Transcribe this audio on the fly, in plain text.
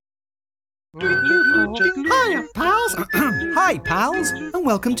Hiya, pals. Hi, pals, and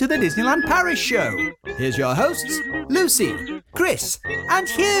welcome to the Disneyland Paris show. Here's your hosts, Lucy, Chris, and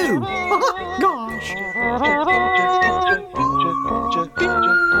Hugh. Gosh.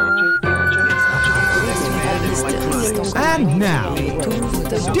 And now,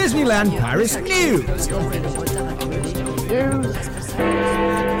 Disneyland Paris news.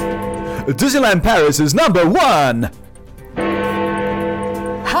 Disneyland Paris is number 1.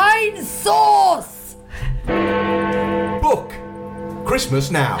 Heinz sauce! Book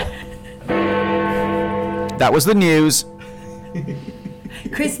Christmas now. That was the news.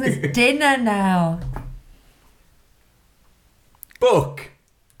 Christmas dinner now. Book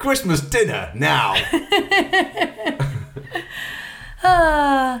Christmas dinner now.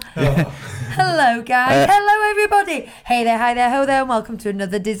 Hello, guys. Hello, everybody. Hey there, hi there, ho there, and welcome to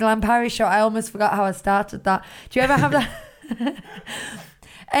another Disneyland Paris show. I almost forgot how I started that. Do you ever have that?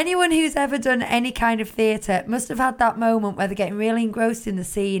 Anyone who's ever done any kind of theatre must have had that moment where they're getting really engrossed in the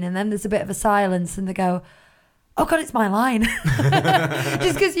scene and then there's a bit of a silence and they go, oh God, it's my line.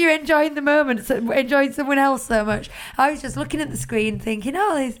 Just because you're enjoying the moment, enjoying someone else so much. I was just looking at the screen thinking,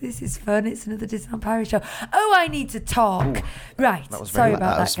 oh, this is fun. It's another Disneyland Paris show. Oh, I need to talk. Ooh, right. Sorry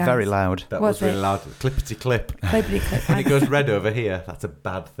about that, guys. That was very loud. That was really loud. Clippity clip. Clippity clip. When it goes red over here, that's a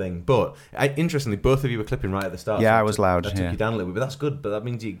bad thing. But interestingly, both of you were clipping right at the start. Yeah, so I was loud. That took you down a little bit, but that's good. But that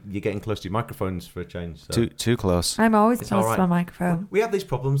means you're getting close to your microphones for a change. So. Too close. I'm always close to my microphone. We have these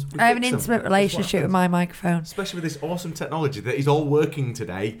problems. I have an intimate relationship with my microphone. Especially with this awesome technology that is all working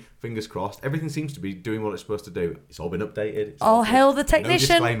today. Fingers crossed. Everything seems to be doing what it's supposed to do. It's all been updated. It's all hail the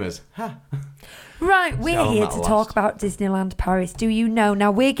technician. No disclaimers. Right, we're here to talk about Disneyland Paris. Do you know? Now,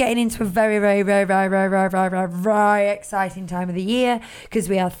 we're getting into a very, very, very, very, very, very, very, very, very exciting time of the year because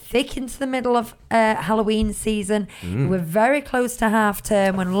we are thick into the middle of Halloween season. We're very close to half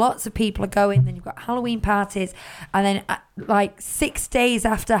term when lots of people are going. Then you've got Halloween parties. And then like 6 days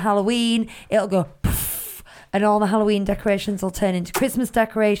after Halloween, it'll go poof, and all the Halloween decorations will turn into Christmas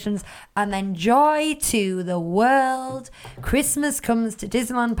decorations. And then joy to the world. Christmas comes to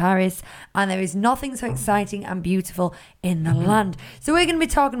Disneyland Paris. And there is nothing so exciting and beautiful in the land. So we're going to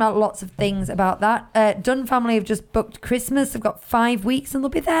be talking about lots of things about that. Dunn family have just booked Christmas. They've got 5 weeks and they'll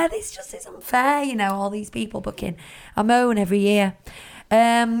be there. This just isn't fair, you know, all these people booking. I moan every year.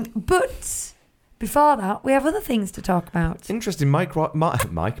 But before that, we have other things to talk about. Interesting.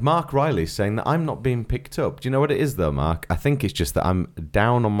 Mark Riley's saying that I'm not being picked up. Do you know what it is, though, Mark? I think it's just that I'm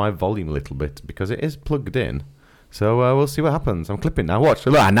down on my volume a little bit because it is plugged in. So we'll see what happens. I'm clipping now. Watch.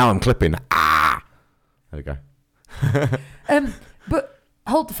 Now I'm clipping. There we go. But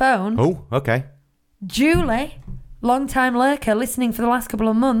hold the phone. Oh, okay. Julie, long-time lurker, listening for the last couple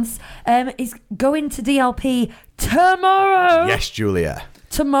of months, is going to DLP tomorrow. Yes, Julia.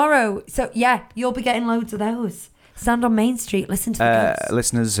 Tomorrow. So, yeah, you'll be getting loads of those. Stand on Main Street, listen to the ghosts.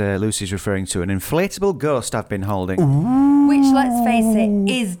 Listeners, Lucy's referring to an inflatable ghost I've been holding. Ooh. Which, let's face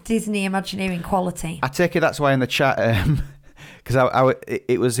it, is Disney Imagineering quality. I take it that's why in the chat, because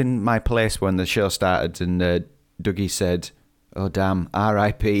it was in my place when the show started and Dougie said, oh, damn,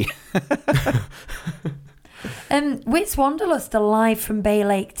 R.I.P. Wits Wanderlust are live from Bay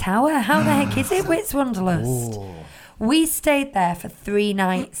Lake Tower. How the heck is it, Wits Wanderlust? Oh. We stayed there for 3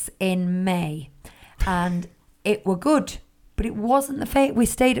 nights in May, and it were good, but it wasn't the fate. We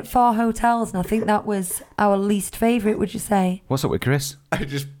stayed at 4 hotels, and I think that was our least favourite. Would you say? What's up with Chris? I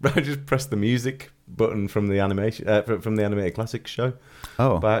just pressed the music button from the animation from the animated classics show.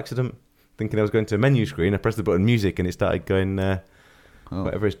 Oh, by accident, thinking I was going to a menu screen. I pressed the button music, and it started going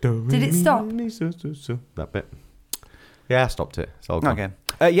whatever it's. Did it stop? That bit. Yeah, I stopped it. It's all gone.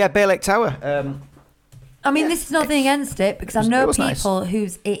 Okay. Yeah, Bay Lake Tower. I mean, this is nothing against it because I know people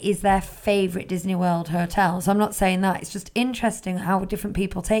whose it is their favourite Disney World hotel. So I'm not saying that. It's just interesting how different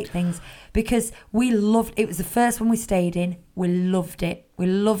people take things because we loved it. It was the first one we stayed in. We loved it.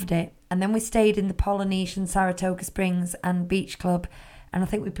 And then we stayed in the Polynesian Saratoga Springs and Beach Club. And I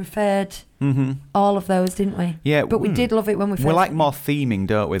think we preferred all of those, didn't we? Yeah. But we did love it when we first. We like more theming,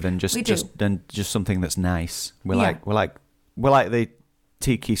 don't we, than just something that's nice. We like the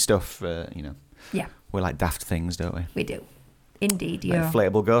tiki stuff, you know. Yeah. We like daft things, don't we? We do. Indeed, yeah.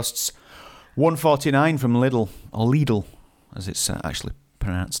 Inflatable ghosts. $1.49 from Lidl, as it's actually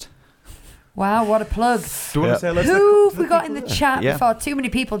pronounced. Wow, what a plug. Do you want to say who have we got in the chat before too many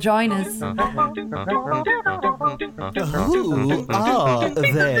people join us? Who are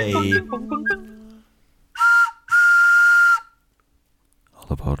they? All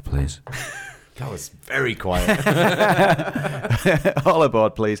aboard, please. That was very quiet. All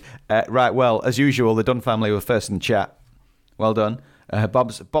aboard, please. Right, well, as usual, the Dunn family were first in chat. Well done.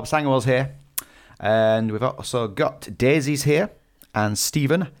 Bob Sangerwell's here. And we've also got Daisy's here. And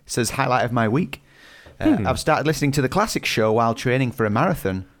Stephen says, highlight of my week. I've started listening to the classic show while training for a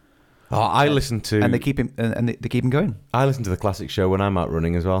marathon. Oh, I listen to... And they keep him going. I listen to the classic show when I'm out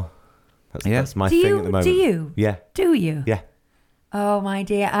running as well. That's my thing at the moment. Do you? Yeah. Do you? Yeah. Oh, my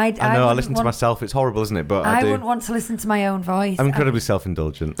dear. I know, I listen to myself. It's horrible, isn't it? But I do. wouldn't want to listen to my own voice. I'm incredibly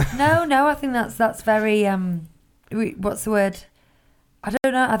self-indulgent. No, I think that's very... what's the word? I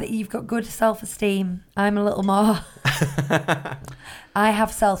don't know. I think you've got good self-esteem. I'm a little more... I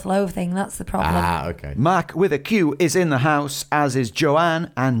have self-loathing. That's the problem. Ah, okay. Mark with a Q is in the house, as is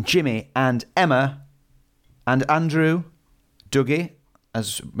Joanne and Jimmy and Emma and Andrew, Dougie,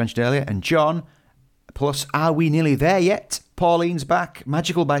 as mentioned earlier, and John. Plus, are we nearly there yet? Pauline's back.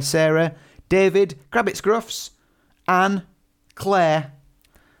 Magical by Sarah. David, Grabbits Gruffs, Anne, Claire,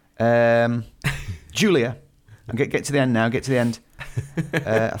 Julia. Get to the end now. Get to the end.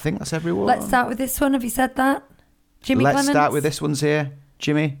 I think that's everyone. Let's start with this one. Have you said that? Jimmy Let's Clements? start with this one's here.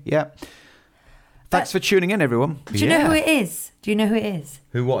 Jimmy, yeah. Thanks for tuning in, everyone. Do you know who it is? Do you know who it is?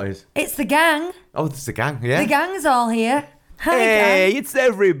 Who, what is? It's the gang. Oh, it's the gang, yeah. The gang's all here. Hi, Hey, gang. it's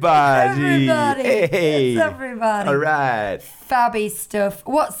everybody. Everybody. Hey. It's everybody. All right. Fabby stuff.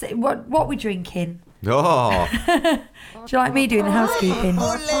 What we drinking? Oh. Do you like me doing the housekeeping?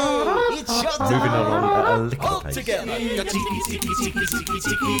 Moving on a little pace. Your tiki tiki tiki tiki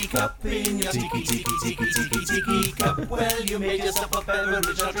tiki cup in your tiki tiki tiki tiki tiki cup. Well, you made yourself a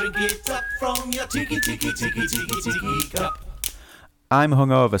beverage, I'll drink it up from your tiki tiki tiki tiki tiki cup. I'm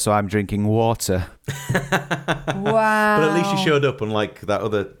hungover, so I'm drinking water. Wow. But at least you showed up, unlike that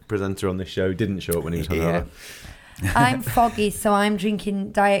other presenter on this show who didn't show up when he was hungover. I'm foggy, so I'm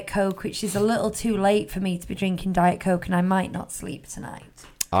drinking Diet Coke, which is a little too late for me to be drinking Diet Coke, and I might not sleep tonight.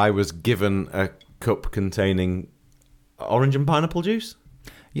 I was given a cup containing orange and pineapple juice.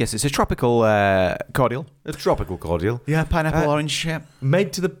 Yes, it's a tropical cordial. A tropical cordial. Yeah, pineapple, orange, yeah.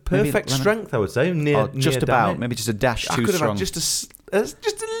 Made to the perfect lemon. strength, I would say. Near Just damn about. it. Maybe just a dash I too could have strong. had just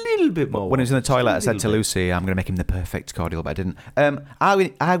a little bit more. When he was in the toilet, I Just a said to little bit. Lucy, I'm going to make him the perfect cordial, but I didn't.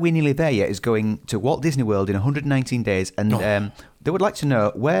 Are we nearly there yet? Is going to Walt Disney World in 119 days. And they would like to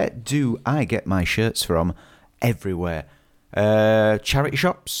know, where do I get my shirts from? Everywhere. Charity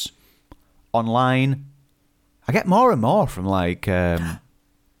shops, online. I get more and more from like...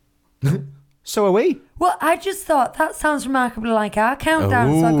 So are we. Well, I just thought that sounds remarkably like our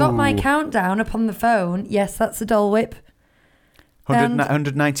countdown. So I got my countdown up on the phone. Yes, that's a Dole Whip.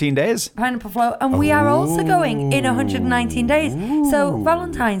 119 days. Pineapple Float. And we are also going in 119 days. So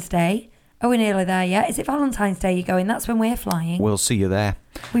Valentine's Day. Are we nearly there yet? Is it Valentine's Day you're going? That's when we're flying. We'll see you there.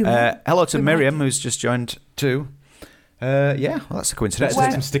 We will. Hello to We Miriam, might. who's just joined too. Yeah, well, that's a coincidence. Let's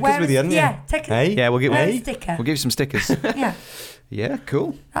take some stickers with you, hadn't you? Yeah, take a, Hey? Yeah, we'll give wear a sticker. We'll give you some stickers. Yeah. Yeah,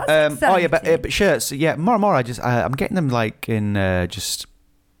 cool. That's oh yeah, exciting. but shirts. Yeah, more and more. I'm getting them like in just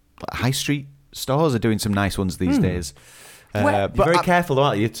high street stores are doing some nice ones these days. Well, Be very careful,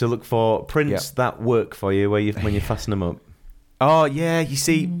 aren't you, to look for prints Yeah. that work for you when you fasten them up. Oh yeah, you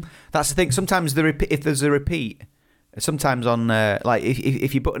see, that's the thing. Sometimes if there's a repeat, sometimes on like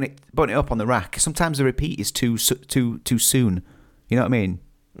if you button it up on the rack, sometimes the repeat is too soon. You know what I mean?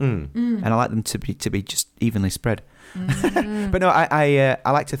 And I like them to be just evenly spread. But no, I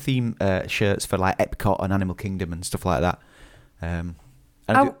like to theme shirts for like Epcot and Animal Kingdom and stuff like that. And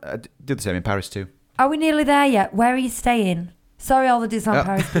I do the same in Paris too. Are we nearly there yet? Where are you staying? Sorry, all the Disneyland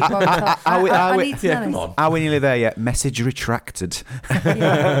Paris people. I need to know this. Are we nearly there yet? Message retracted.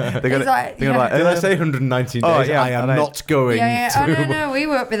 Yeah. They're gonna be like, Did I say 119 days? Oh, yeah, I am I know. not going Yeah. to. Oh, no, we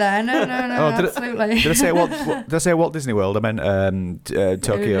won't be there. No, absolutely. Did I say Walt Disney World? I meant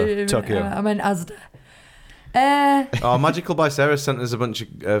Tokyo. I meant Asda. Oh, Magical by Sarah sent us a bunch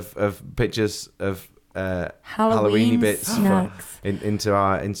of pictures of Halloween bits snacks. into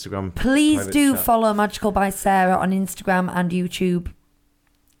our Instagram. Please private do chat. follow Magical by Sarah on Instagram and YouTube.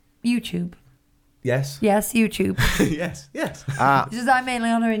 YouTube. Yes. Yes, YouTube. yes. Just I'm mainly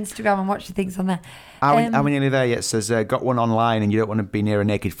on her Instagram and watching things on there. Are we nearly there yet? It says, got one online and you don't want to be near a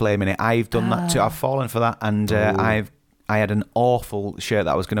naked flame in it. I've done that too. I've fallen for that. And I had an awful shirt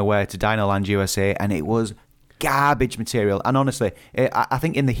that I was going to wear to Dinoland USA and it was garbage material. And honestly, I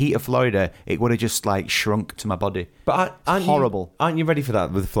think in the heat of Florida, it would have just like shrunk to my body. But aren't horrible. Aren't you ready for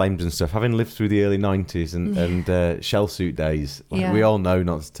that with flames and stuff? Having lived through the early 90s and shell suit days, like, we all know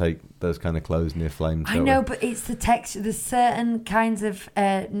not to take those kind of clothes near flames. I know, but it's the texture. There's certain kinds of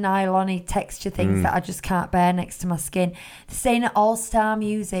nylon-y texture things that I just can't bear next to my skin. They're saying all-star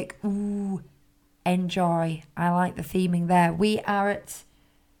music. Ooh, enjoy. I like the theming there. We are at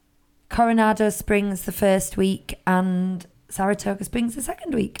Coronado Springs the first week and Saratoga Springs the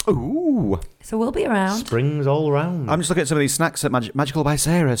second week. Ooh. So we'll be around. Springs all round. I'm just looking at some of these snacks that Magical by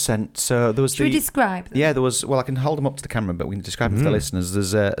Sarah sent. So there was Should we describe them? Yeah, there was. Well, I can hold them up to the camera, but we can describe them for the listeners.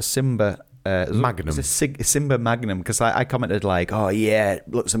 There's a Simba Magnum. It's a Simba Magnum because I commented like, oh yeah,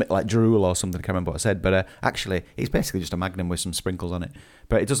 it looks a bit like drool or something. I can't remember what I said, but actually, it's basically just a Magnum with some sprinkles on it.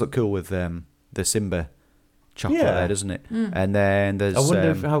 But it does look cool with the Simba chocolate there, doesn't it? And then there's. I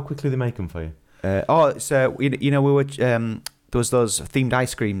wonder how quickly they make them for you. It's we were there was those themed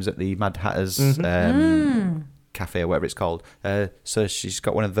ice creams at the Mad Hatter's cafe or whatever it's called. So she's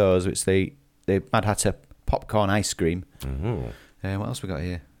got one of those. It's the Mad Hatter popcorn ice cream. Mm-hmm. What else we got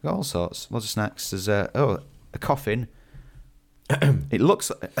here? We got all sorts, lots of snacks. There's a coffin. It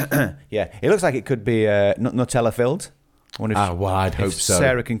looks it looks like it could be Nutella filled. I wonder if, I'd hope so.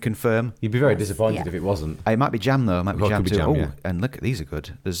 Sarah can confirm. You'd be very disappointed if it wasn't. It might be jam though. It might be jam could too. be jam, yeah. And look, these are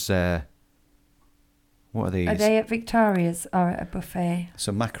good. There's what are these? Are they at Victoria's or at a buffet?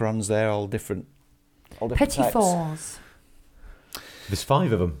 Some macarons there, all different Petit types. fours. There's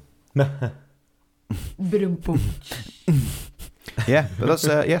 5 of them. Yeah, but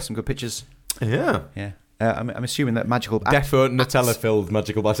that's some good pictures. Yeah. Yeah, I'm assuming that magical Defo Nutella filled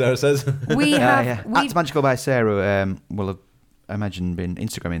Magical by Sarah says. We have at Magical by Sarah will have, I imagine, been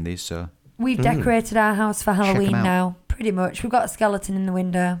Instagramming these. So we've decorated our house for Halloween 'em out. now. Pretty much, we've got a skeleton in the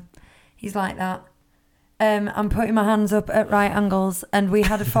window. He's like that. I'm putting my hands up at right angles, and we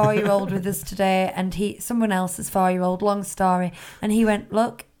had a 4-year-old with us today, and someone else's 4-year-old. Long story, and he went,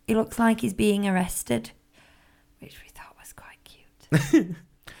 "Look, he looks like he's being arrested," which we thought was quite cute.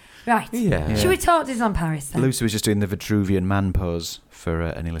 Right. Yeah. Should we talk Disneyland Paris then? Lucy was just doing the Vitruvian man pose for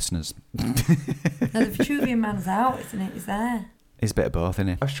any listeners. No, the Vitruvian man's out, isn't it? He's there. It's a bit of both, isn't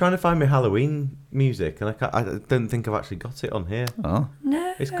it? I was trying to find my Halloween music, and I don't think I've actually got it on here. Oh,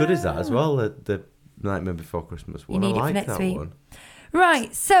 No. It's good as that as well, the Nightmare Before Christmas one. need it I for like next that week. one.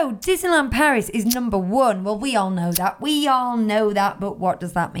 Right, so Disneyland Paris is number 1. Well, we all know that. But what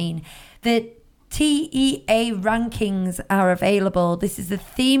does that mean? The TEA rankings are available. This is the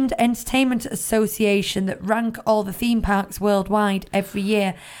Themed Entertainment Association that rank all the theme parks worldwide every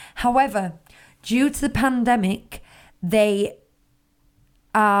year. However, due to the pandemic, they're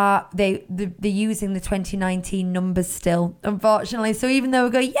using the 2019 numbers still, unfortunately. So even though we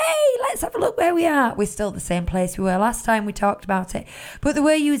go, yay, let's have a look where we are, we're still the same place we were last time we talked about it. But they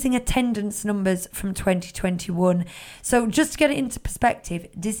were using attendance numbers from 2021. So just to get it into perspective,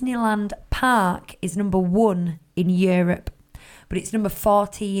 Disneyland Park is number 1 in Europe, but it's number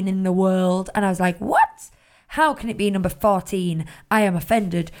 14 in the world. And I was like, what? How can it be number 14? I am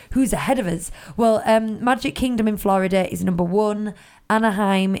offended. Who's ahead of us? Well, Magic Kingdom in Florida is number 1.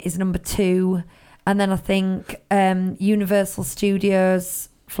 Anaheim is number 2. And then I think Universal Studios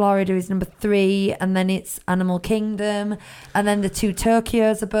Florida is number 3. And then it's Animal Kingdom. And then the 2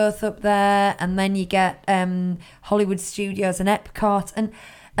 Tokyos are both up there. And then you get Hollywood Studios and Epcot.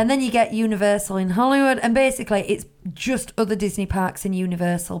 And then you get Universal in Hollywood. And basically, it's just other Disney parks in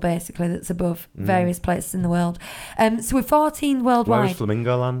Universal, basically, that's above various places in the world. So we're 14 worldwide. Where is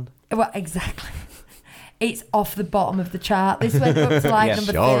Flamingo Land? Well, exactly. It's off the bottom of the chart. This went up to like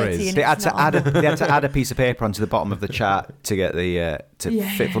number 30. And they had it's to not on. they had to add a piece of paper onto the bottom of the chart to get the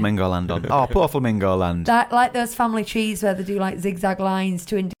fit Flamingo Land on. Oh, poor Flamingo Land. That, like those family trees where they do like zigzag lines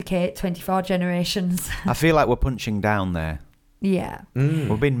to indicate 24 generations. I feel like we're punching down there. Yeah.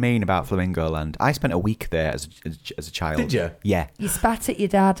 We've been mean about Flamingo Land. I spent a week there as a child. Did you? Yeah. You spat at your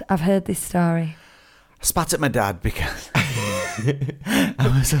dad. I've heard this story. I spat at my dad because I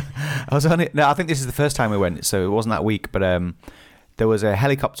was on it. No, I think this is the first time we went, so it wasn't that week. But there was a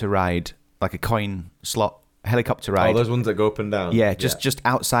helicopter ride, like a coin slot helicopter ride. Oh, those ones that go up and down. Yeah, just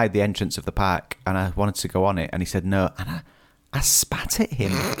outside the entrance of the park, and I wanted to go on it, and he said no, and I spat at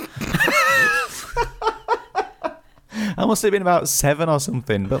him. I must have been about 7 or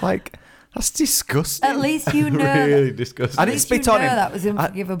something, but like, that's disgusting. At least you know. Really disgusting. I didn't spit on him. That was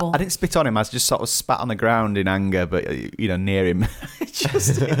unforgivable. I didn't spit on him. I just sort of spat on the ground in anger, but near him.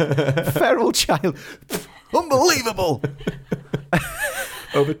 Just feral child. Unbelievable.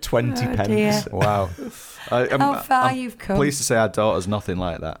 Over 20 pence. Dear. Wow. How far you've come. Pleased to say our daughter's nothing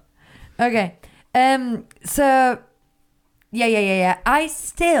like that. Okay. So yeah. I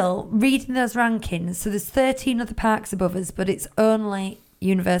still reading those rankings. So there's 13 other parks above us, but it's only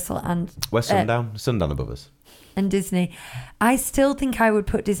Universal and Where's Sundown? Sundown above us. And Disney. I still think I would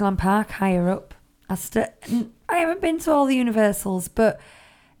put Disneyland Park higher up. I haven't been to all the Universals, but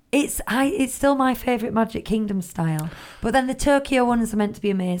it's still my favourite Magic Kingdom style. But then the Tokyo ones are meant to be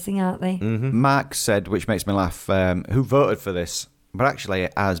amazing, aren't they? Mm-hmm. Mark said, which makes me laugh, who voted for this? But actually,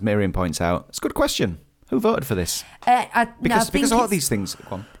 as Miriam points out, it's a good question. Who voted for this? Because a lot of these things. Go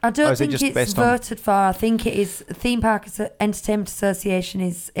on. I don't Or is it think just it's based on- voted for. I think it is Theme Park Entertainment Association.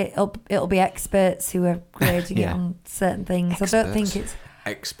 It'll be experts who are grading it Yeah. on certain things. I don't think it's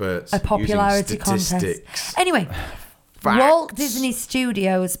Experts a popularity using contest. statistics. Anyway, Walt Disney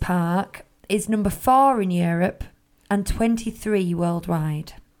Studios Park is number 4 in Europe and 23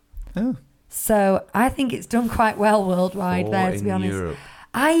 worldwide. Oh. So I think it's done quite well worldwide 4 there, to in be honest. Europe.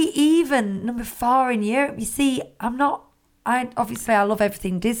 Number 4 in Europe. You see, I love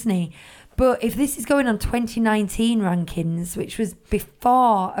everything Disney, but if this is going on 2019 rankings, which was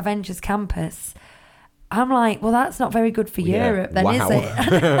before Avengers Campus, I'm like, well, that's not very good for Europe, then, is it?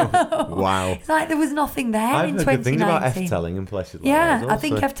 Wow. It's like there was nothing there I've in heard good 2019. things about F-telling and places like that. Yeah, as I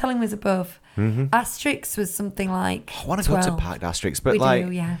think also. F-telling was above. Asterix was something like I want to 12. go to Park Asterix, but We like,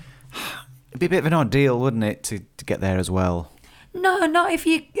 do, yeah. it'd be a bit of an ordeal, wouldn't it, to get there as well? No, not if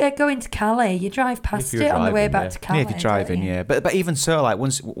you go into Calais. You drive past you're it on the way driving, back yeah. to Calais. Yeah, if you're driving, don't you? yeah. But even so, like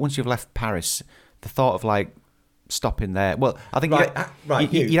once you've left Paris, the thought of like stopping there. Well, I think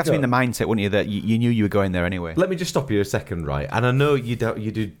you'd have to be in the mindset, wouldn't you, that you knew you were going there anyway. Let me just stop you a second, right? And I know you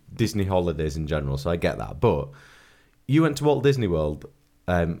do Disney holidays in general, so I get that. But you went to Walt Disney World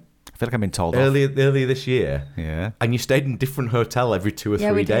I feel like I've been told off. earlier this year, Yeah. and you stayed in a different hotel every 2 or Yeah,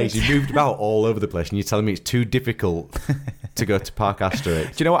 3 we days. did. You moved about all over the place, and you're telling me it's too difficult to go to Park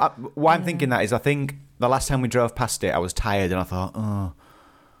Asterix. Do you know what? Why I'm thinking that is I think the last time we drove past it, I was tired, and I thought, oh,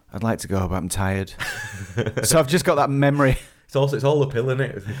 I'd like to go, but I'm tired. So I've just got that memory. It's all uphill, isn't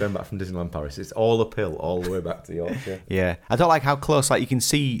it? Going back from Disneyland Paris, it's all uphill all the way back to Yorkshire. Yeah, I don't like how close. Like you can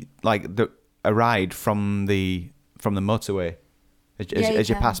see, like a ride from the motorway as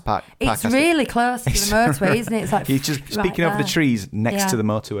you can. Park. It's really close to the motorway, isn't it? It's like You're just right speaking over the there. trees next Yeah. to the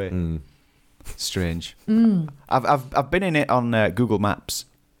motorway. Strange. I've been in it on Google Maps,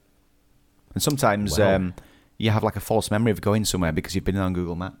 and sometimes Wow. you have like a false memory of going somewhere because you've been on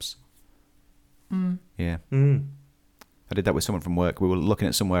Google Maps. Yeah. I did that with someone from work. We were looking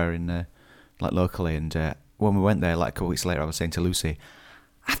at somewhere in like locally, and when we went there, like a couple of weeks later, I was saying to Lucy,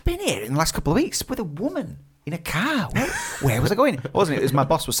 "I've been here in the last couple of weeks with a woman in a car. Where was I going? Wasn't it? It was my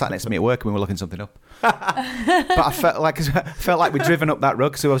boss was sat next to me at work, and we were looking something up. But I felt like we'd driven up that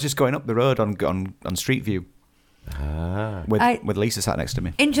road, so I was just going up the road on Street View with Lisa sat next to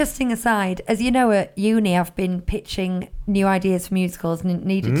me. Interesting aside, as you know, at uni, I've been pitching new ideas for musicals and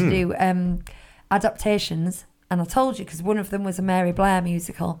needed to do adaptations. And I told you because one of them was a Mary Blair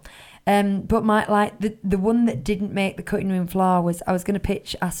musical. But the one that didn't make the cutting room floor was I was going to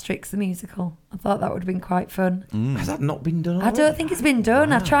pitch Asterix the musical. I thought that would have been quite fun. Has that not been done? I don't think it's been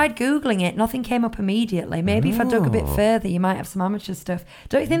done. I tried Googling it. Nothing came up immediately. Maybe if I dug a bit further, you might have some amateur stuff.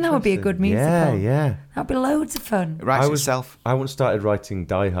 Don't you think that would be a good musical? Yeah. That'd be loads of fun. It writes itself. I once started writing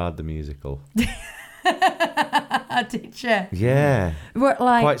Die Hard the musical. Did you? Yeah. What,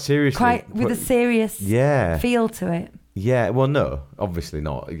 like, Quite seriously. Quite with a serious Yeah. feel to it. Yeah, well, no, obviously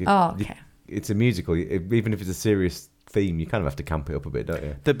not. Oh, okay. It's a musical. Even if it's a serious theme, you kind of have to camp it up a bit, don't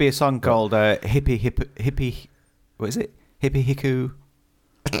you? There'd be a song called Hippie. What is it? Hippie Hiku.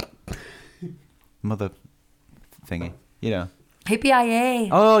 Mother thingy. You know. Hippie-ie.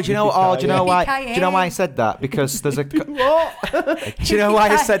 Oh, do you know? Oh, do you know why? Yippee-ki-yay. Do you know why I said that? Because there's a. What? Do you know why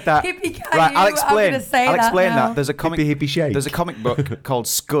I said that? Hippie-ki-yay. Right, I'll I'm explain. gonna say I'll explain now. that. There's a comic. Hippie shake. There's a comic book called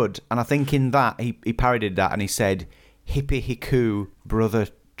Scud, and I think in that he parodied that, and he said Hippie Hiku Brother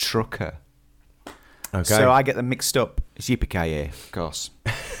Trucker. Okay. So I get them mixed up. It's Yippee-ki-yay, of course.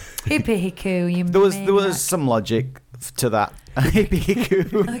 Hippie-hiku, you There was maniac. some logic to that. Hippie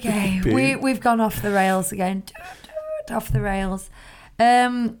Hiku. Okay, we've gone off the rails again. Off the rails.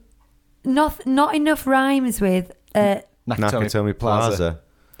 Not enough rhymes with Nakatomi Plaza.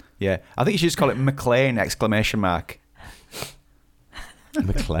 Yeah, I think you should just call it McLean !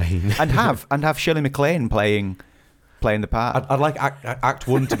 McLean. and have Shirley MacLaine playing the part. I'd like Act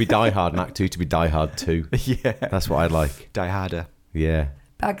 1 to be Die Hard and Act 2 to be Die Hard 2. Yeah, That's what I'd like. Die Harder. Yeah.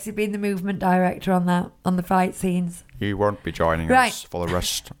 Bagsy being the movement director on the fight scenes. He won't be joining Right. us for the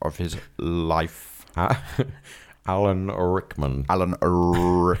rest of his life. Alan Rickman. Alan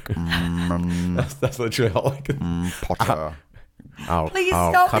Rickman. That's literally all I can. Potter. Please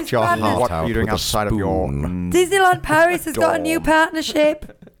stop cut this your madness. heart What out are you doing with a outside of your... spoon. Disneyland Paris has got a new Dawn.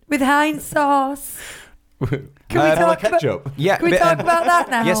 partnership with Heinz sauce. Can we Vanilla talk about, ketchup. Yeah, can we but, talk about that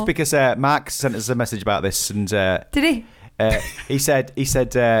now? Yes, because Mark sent us a message about this, and Did he? he said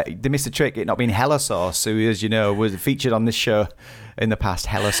they missed a trick, it not being Hella Sauce, who, as you know, was featured on this show in the past,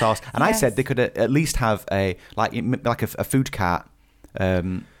 Hella Sauce. And I Yes. said they could at least have a food cart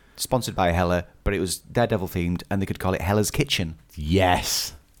sponsored by Hella, but it was Daredevil themed, and they could call it Hella's Kitchen.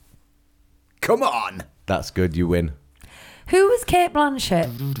 Yes. Come on, That's good. You win. Who was Kate Blanchett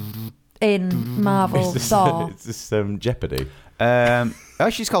in Marvel Thor? It's this Jeopardy.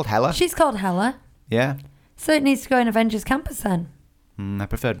 She's called Hela. She's called Hela. Yeah. So it needs to go in Avengers Campus then. I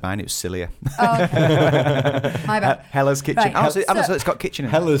preferred mine. It was sillier. Oh, okay. My bad. Hela's Kitchen. Right. So it's got kitchen in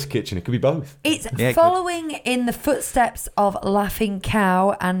it. Hella's Kitchen. It could be both. It's Yeah, following in the footsteps of Laughing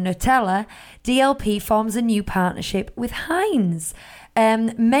Cow and Nutella. DLP forms a new partnership with Heinz.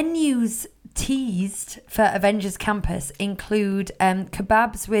 Menus teased for Avengers Campus include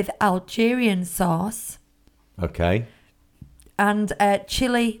kebabs with Algerian sauce Okay. and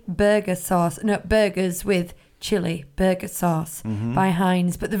chili burger sauce. No, burgers with chili burger sauce by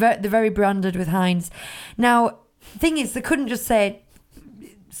Heinz, but they're very branded with Heinz. Now, thing is, they couldn't just say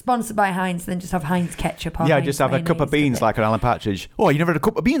sponsored by Heinz, then just have Heinz ketchup on. Yeah, Heinz just have a cup of mayonnaise, beans like an Alan Partridge. Oh, you never had a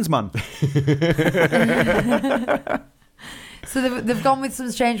cup of beans, man? So they've gone with some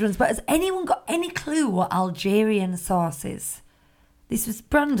strange ones. But has anyone got any clue what Algerian sauce is? This was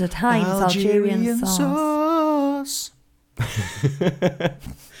branded Heinz Algerian sauce.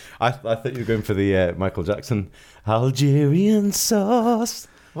 I thought you were going for the Michael Jackson Algerian sauce.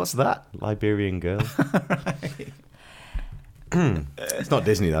 What's that? Liberian girl. It's not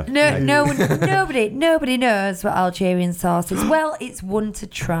Disney though. Nobody knows what Algerian sauce is. Well, it's one to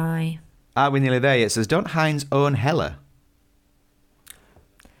try. We're nearly there. It says, don't Heinz own Hela?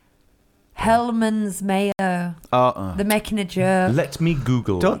 Hellman's mayo. They're making a joke. Let me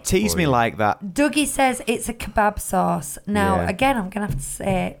Google. Don't tease me like that. Dougie says it's a kebab sauce. Now, Yeah. again, I'm gonna have to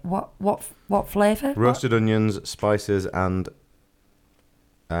say what flavour? Roasted onions, spices, and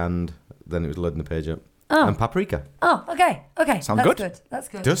then it was loading the page up. Oh. And paprika. Oh, okay. Sound That's good? That's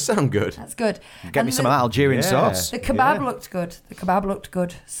good. Does sound good. That's good. Get me some of that Algerian Yeah. sauce. The kebab Yeah. looked good. The kebab looked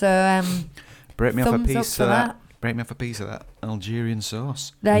good. So Break me off a thumbs up piece for of that. that. Break me off a piece of that Algerian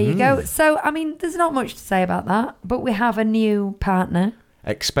sauce. there you go. So I mean, there's not much to say about that, but we have a new partner.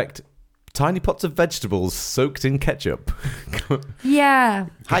 Expect tiny pots of vegetables soaked in ketchup. Yeah.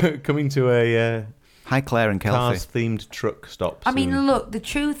 Coming to a Hi, Claire and Kelfie. cars-themed truck stop. I mean, soon. look, the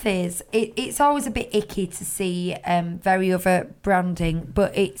truth is, it's always a bit icky to see very other branding,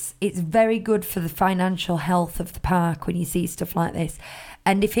 but it's very good for the financial health of the park when you see stuff like this.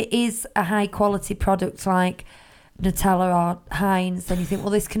 And if it is a high-quality product like Nutella or Heinz, then you think,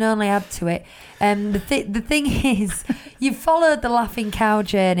 well, this can only add to it. The thing is, you've followed the Laughing Cow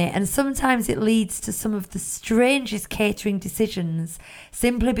journey, and sometimes it leads to some of the strangest catering decisions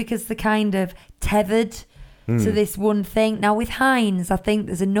simply because they're kind of tethered to this one thing. Now, with Heinz, I think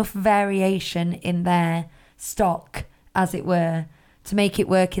there's enough variation in their stock, as it were, to make it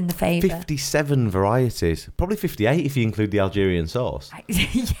work in the favour. 57 varieties. Probably 58 if you include the Algerian sauce.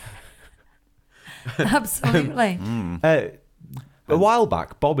 Yeah. Absolutely. A while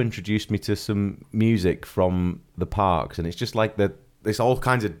back, Bob introduced me to some music from the parks, and it's just like there's all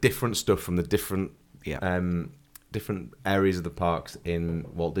kinds of different stuff from the different different areas of the parks in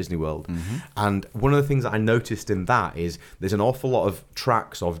Walt Disney World. And one of the things that I noticed in that is there's an awful lot of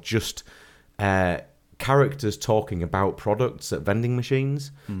tracks of just characters talking about products at vending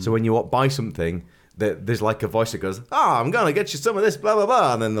machines. So when you buy something, there's like a voice that goes, I'm going to get you some of this, blah, blah,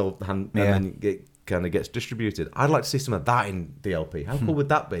 blah. And then and then it kind of gets distributed. I'd like to see some of that in DLP. How cool would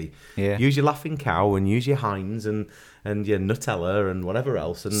that be? Yeah. Use your Laughing Cow and use your Heinz and your Nutella and whatever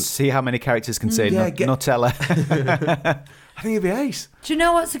else. And See how many characters can say Yeah, Nutella. I think it'd be ace. Do you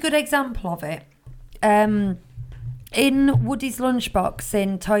know what's a good example of it? In Woody's Lunchbox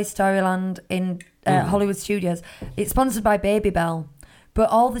in Toy Story Land in Hollywood Studios, it's sponsored by Baby Bell, but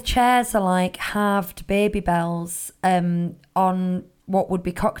all the chairs are like halved Baby Bells on what would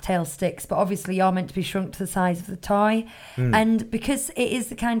be cocktail sticks, but obviously you're meant to be shrunk to the size of the toy. And because it is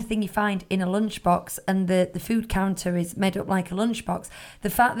the kind of thing you find in a lunchbox and the food counter is made up like a lunchbox, the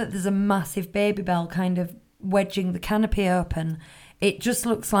fact that there's a massive Baby Bell kind of wedging the canopy open, it just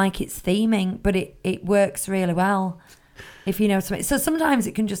looks like it's theming, but it works really well, if you know what I mean. So sometimes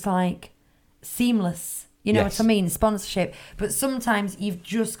it can just like seamless, you know Yes. what I mean, sponsorship, but sometimes you've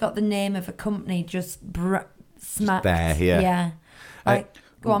just got the name of a company just smacked there, yeah. Yeah. Like,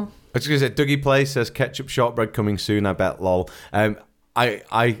 go on. I was just going to say, Dougie Play says ketchup shortbread coming soon, I bet, lol.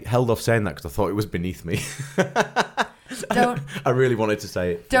 I held off saying that because I thought it was beneath me. I really wanted to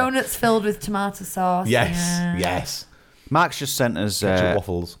say it. Donuts filled with tomato sauce. Yes, Yeah. yes. Mark's just sent us Ketchup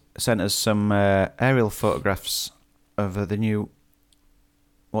waffles. some aerial photographs of the new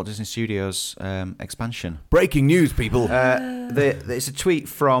Walt Disney Studios expansion. Breaking news, people. It's a tweet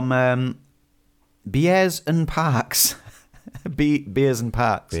from Biers and Parks. Beers and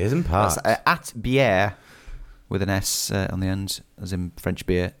Parks. Beers and Parks. That's, at Bière with an S on the end, as in French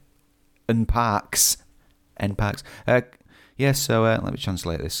beer, and Parks. End parks. So let me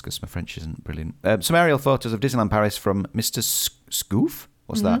translate this because my French isn't brilliant. Some aerial photos of Disneyland Paris from Mr. Scoof.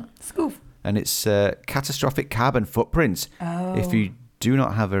 What's that? Scoof. And it's catastrophic carbon footprints. Oh. If you do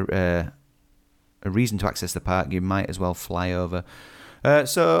not have a reason to access the park, you might as well fly over.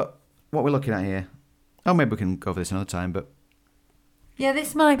 So what we're looking at here. Oh, maybe we can go over this another time, but Yeah,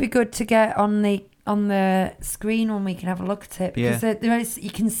 this might be good to get on the screen when we can have a look at it, because you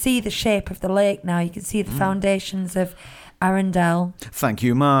can see the shape of the lake now. You can see the foundations of Arundel. Thank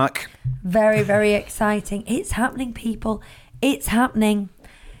you, Mark. Very, very exciting. It's happening, people. It's happening.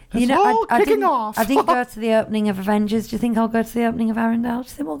 It's all kicking off. I didn't go to the opening of Avengers. Do you think I'll go to the opening of Arundel? Do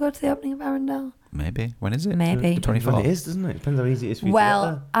you think we'll go to the opening of Arundel? Maybe. When is it? Maybe. The 24th. When it is, doesn't it? Depends how easy it is for you to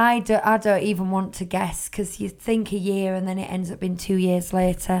Well, I don't even want to guess, because you think a year and then it ends up being 2 years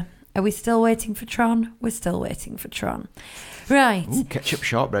later. Are we still waiting for Tron? We're still waiting for Tron. Right. Ooh, ketchup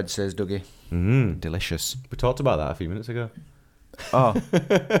shortbread, says Dougie. Delicious. We talked about that a few minutes ago. Oh,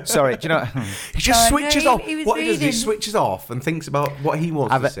 sorry. Do you know? He just Sorry, switches no, off. he was What he does, he reading. switches off and thinks about what he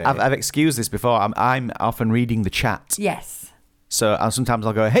wants to say. I've excused this before. I'm often reading the chat. Yes. So sometimes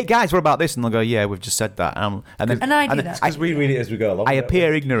I'll go, hey guys, what about this? And they'll go, yeah, we've just said that. And I do that. Because we read it as we go along. I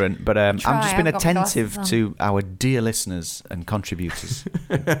appear ignorant, but I'm Try, just being I've got my attentive glasses to our dear listeners and contributors.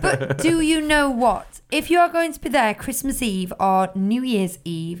 But do you know what? If you are going to be there Christmas Eve or New Year's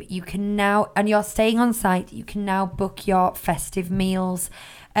Eve, you can now, and you're staying on site, you can now book your festive meals.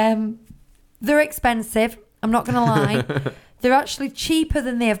 They're expensive, I'm not going to lie. They're actually cheaper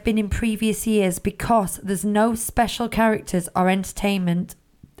than they have been in previous years because there's no special characters or entertainment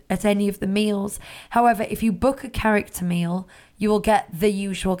at any of the meals. However, if you book a character meal, you will get the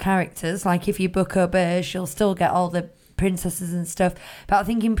usual characters. Like if you book auberge, you'll still get all the princesses and stuff. But I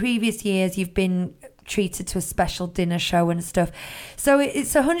think in previous years, you've been treated to a special dinner show and stuff. So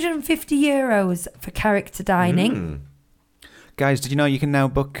it's €150 for character dining. Guys, did you know you can now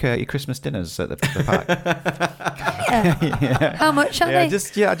book your Christmas dinners at the park? Yeah. How much are they? I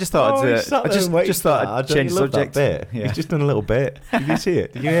just thought I just thought I'd change the subject. Bit. Yeah. He's just done a little bit. Did you see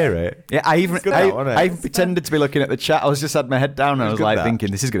it? Did you hear it? Yeah, I even wasn't it? pretended to be looking at the chat. I was just had my head down and I was good, like that.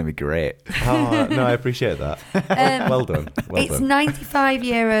 thinking, this is going to be great. Oh, no, I appreciate that. Well done. Well It's done.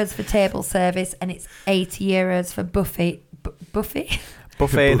 €95 for table service and it's €80 for buffet. Buffet?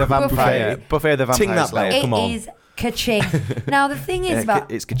 Buffet the Vampire. Buffet the Ting Vampire that Slayer. bell. It come on. is ka-ching. Now the thing is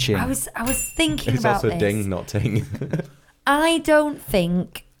about it's ka-ching. I was thinking It's about also this. ding, not ting. I don't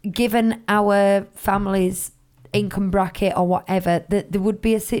think, given our family's income bracket or whatever, that there would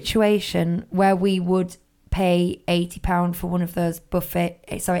be a situation where we would pay £80 for one of those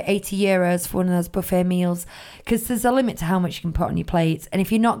 €80 for one of those buffet meals, because there's a limit to how much you can put on your plates, and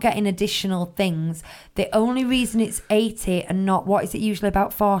if you're not getting additional things, the only reason it's 80 and not, what is it usually,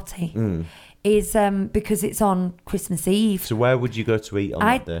 about 40 is because it's on Christmas Eve. So where would you go to eat on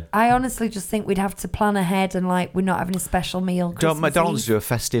that day? I honestly just think we'd have to plan ahead, and like we're not having a special meal Don't Christmas McDonald's Eve. do a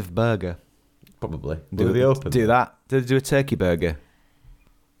festive burger? Probably. Do they open? Do that. Do they do a turkey burger?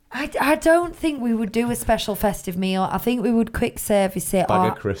 I don't think we would do a special festive meal. I think we would quick service it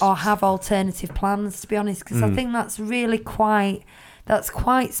Bag of crisps. or have alternative plans, to be honest, because I think that's really quite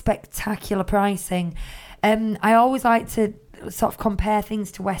spectacular pricing. I always like to sort of compare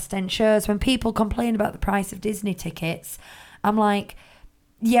things to West End shows. When people complain about the price of Disney tickets, I'm like,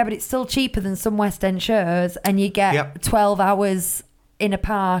 yeah, but it's still cheaper than some West End shows, and you get 12 hours in a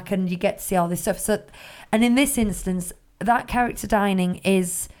park and you get to see all this stuff. So, and in this instance, that character dining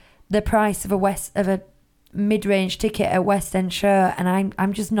is the price of a mid-range ticket at West End show, and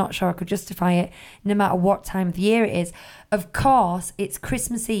I'm just not sure I could justify it no matter what time of the year it is. Of course, it's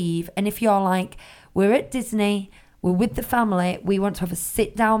Christmas Eve, and if you're like, we're at Disney, we're with the family, we want to have a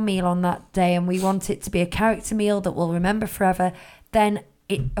sit-down meal on that day, and we want it to be a character meal that we'll remember forever, then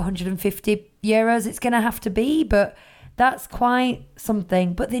 €150 it's going to have to be, but that's quite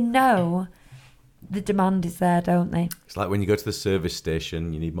something. But they know the demand is there, don't they? It's like when you go to the service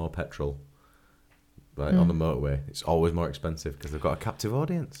station, you need more petrol. Like on the motorway, it's always more expensive because they've got a captive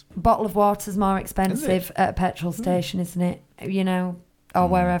audience. Bottle of water's more expensive at a petrol station, isn't it? You know, or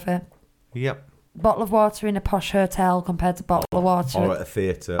wherever. Yep. Bottle of water in a posh hotel compared to bottle of water. Or at a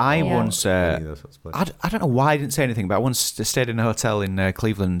theatre. I or once, any of those sorts of places. I don't know why I didn't say anything, but I once stayed in a hotel in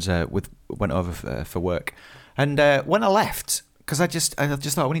Cleveland went over for work, and when I left, because I just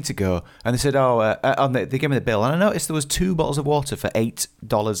thought we need to go, and they said, they gave me the bill, and I noticed there was 2 bottles of water for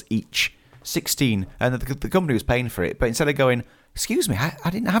 $8 each, 16, and the company was paying for it, but instead of going, excuse me, I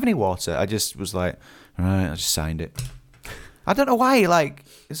didn't have any water, I just was like, all right, I just signed it. I don't know why. Like,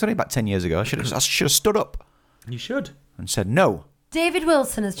 it's only about 10 years ago. I should have stood up. You should. And said, no, David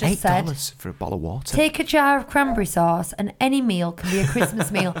Wilson has just said, $8 for a bottle of water. take a jar of cranberry sauce and any meal can be a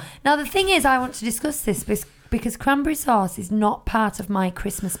Christmas meal. Now, the thing is, I want to discuss this because cranberry sauce is not part of my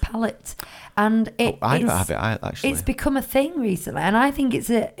Christmas palate. And I don't have it, actually. It's become a thing recently, and I think it's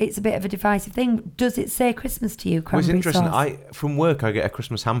a bit of a divisive thing. Does it say Christmas to you, cranberry it's interesting. sauce? From work, I get a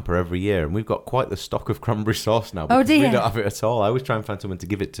Christmas hamper every year, and we've got quite the stock of cranberry sauce now. Oh, dear. We don't have it at all. I always try and find someone to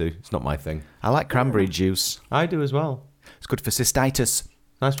give it to. It's not my thing. I like cranberry juice. I do as well. It's good for cystitis.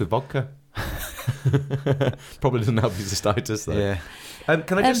 Nice with vodka. Probably doesn't help your cystitis, though. Yeah.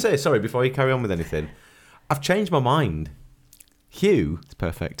 Can I just say, sorry, before you carry on with anything, I've changed my mind. Hugh, It's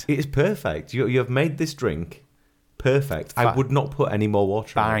perfect. it is perfect. You have made this drink perfect. I would not put any more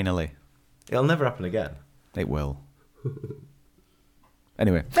water in it. Finally. It'll never happen again. It will.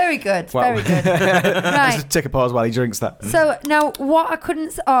 Anyway. Very good, Well- very good. Let's Right. just take a pause while he drinks that. So now, what I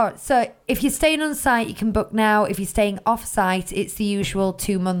couldn't. So if you're staying on site, you can book now. If you're staying off site, it's the usual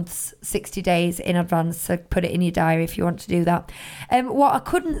 2 months, 60 days in advance. So put it in your diary if you want to do that. What I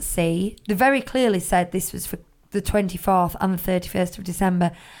couldn't see, they very clearly said this was for the 24th and the 31st of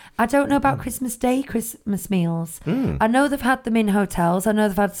December. I don't know about Christmas Day Christmas meals. I know they've had them in hotels. I know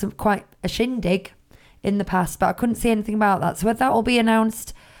they've had some quite a shindig in the past, but I couldn't see anything about that. So whether that will be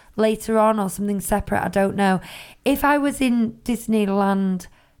announced later on or something separate, I don't know. If I was in Disneyland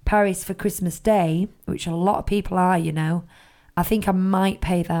Paris for Christmas Day, which a lot of people are, you know, I think I might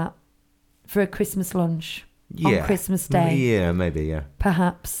pay that for a Christmas lunch on Christmas Day. Yeah, maybe, yeah.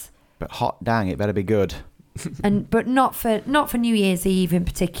 Perhaps. But hot dang, it better be good. But not for New Year's Eve in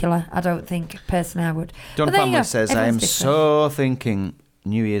particular. I don't think personally I would. Don But there you Family go. says, I am Everyone's different. so thinking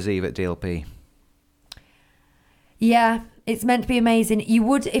New Year's Eve at DLP. Yeah, it's meant to be amazing. You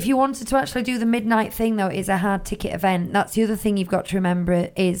would, if you wanted to actually do the midnight thing, though, it is a hard ticket event. That's the other thing you've got to remember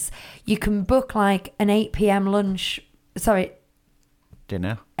is you can book like an 8 p.m.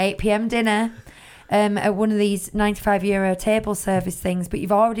 Dinner. 8 p.m. dinner at one of these €95 table service things, but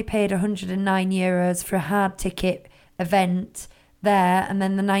you've already paid €109 for a hard ticket event there, and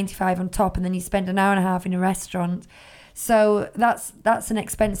then the 95 on top, and then you spend an hour and a half in a restaurant. So that's an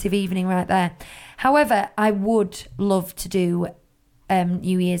expensive evening right there. However, I would love to do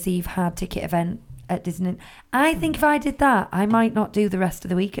New Year's Eve hard ticket event at Disney. I think if I did that, I might not do the rest of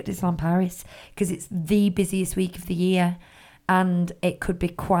the week at Disneyland Paris because it's the busiest week of the year and it could be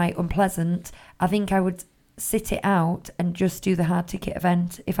quite unpleasant. I think I would sit it out and just do the hard ticket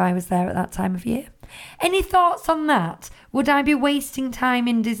event if I was there at that time of year. Any thoughts on that? Would I be wasting time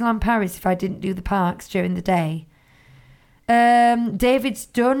in Disneyland Paris if I didn't do the parks during the day? David's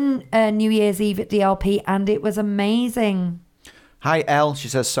done New Year's Eve at DLP and it was amazing. Hi, Elle. She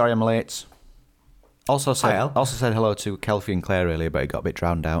says, sorry I'm late. Also said, Hi, Elle. also said hello to Kelfie and Claire earlier, but it got a bit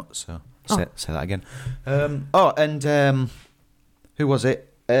drowned out, so say that again. Who was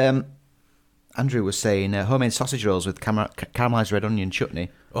it? Andrew was saying homemade sausage rolls with caramelised red onion chutney.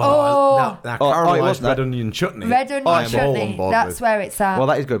 Oh. Now it caramelised wasn't red that. onion chutney. Red onion I am all chutney, on board that's with. where it's at. Well,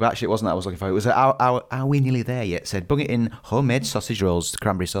 that is good, but actually it wasn't that I was looking for. It was are we nearly there yet? It said, bung it in homemade sausage rolls,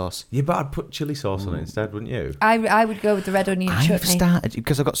 cranberry sauce. Yeah, but I'd put chili sauce on it instead, wouldn't you? I would go with the red onion I've chutney. started,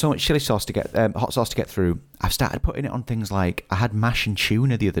 because I've got so much chili sauce to get, hot sauce to get through, I've started putting it on things like, I had mash and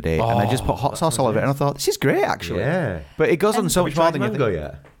tuna the other day, and I just put hot sauce all over it, and I thought, this is great, actually. Yeah. But it goes on so much more than you mango think.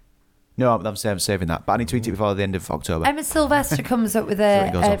 yet? No, I'm saving that, but I need to eat it before the end of October. Emma Sylvester comes up with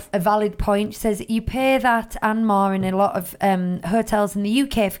it goes a off. valid point. She says, you pay that and more in a lot of hotels in the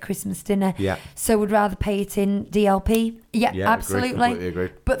UK for Christmas dinner. Yeah. So would rather pay it in DLP. Yeah, Yeah, absolutely. completely agree.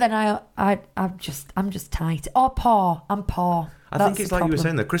 But then I'm just tight. Or poor. I'm poor. I That's think it's the like you were problem.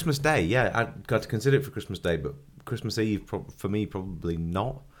 saying, the Christmas Day, yeah, I'd got to consider it for Christmas Day, but Christmas Eve, for me, probably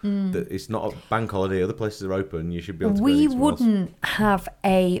not. It's not a bank holiday. Other places are open. You should be able to go and We eat somewhere else. wouldn't have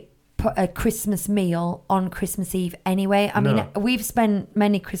a Christmas meal on Christmas Eve anyway. I mean, we've spent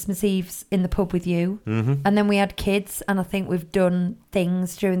many Christmas Eves in the pub with you, and then we had kids, and I think we've done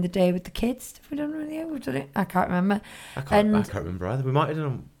things during the day with the kids. Have we done it with you? We've done it. I can't remember. I can't remember either. We might have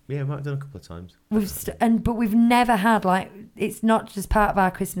done. Yeah, we might have done a couple of times. But we've never had it's not just part of our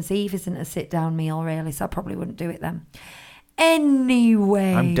Christmas Eve, isn't a sit down meal really. So I probably wouldn't do it then.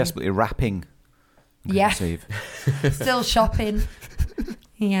 Anyway, I'm desperately wrapping. Yeah. Christmas Eve. Still shopping.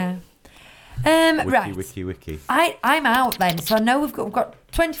 Yeah. Right. Wiki. I'm out then, so I know we've got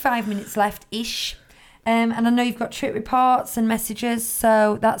 25 minutes left ish, and I know you've got trip reports and messages,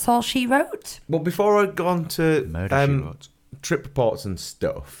 so that's all she wrote. Well, before I go on to Murder, she wrote. trip reports and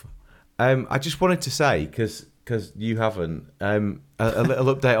stuff, I just wanted to say, because you haven't, a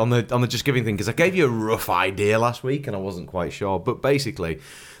little update on the Just Giving thing, because I gave you a rough idea last week and I wasn't quite sure, but basically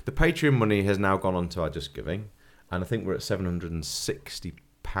the Patreon money has now gone on to our Just Giving, and I think we're at £760,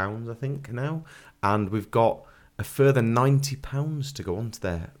 I think, now. And we've got a further £90 to go onto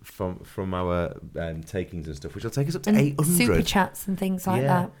there from our takings and stuff, which will take us up to and 800. Super chats and things like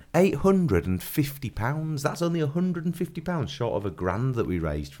that. £850. That's only £150 short of £1,000 that we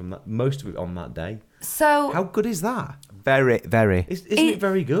raised from that. Most of it on that day. So how good is that? Very, very. Isn't it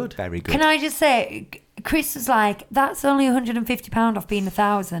very good? Very good. Can I just say, Chris was like, "That's only £150 off being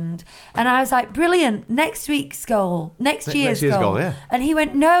 1,000," and I was like, "Brilliant! Next week's goal, next year's goal." Yeah. And he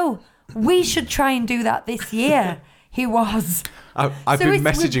went, "No, we should try and do that this year." He was. I've So been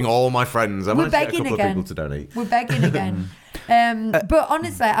messaging all my friends. I we're managed to get a begging couple again. of people to donate. We're begging again. But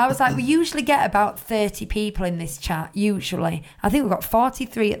honestly, I was like, we usually get about 30 people in this chat, usually. I think we've got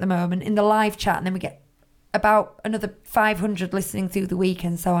 43 at the moment in the live chat, and then we get about another 500 listening through the week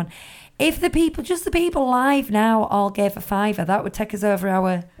and so on. If the people live now all gave a £5, that would take us over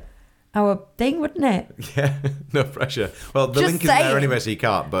our thing, wouldn't it? Yeah, no pressure. Well, the Just link is saying. there anyway, so you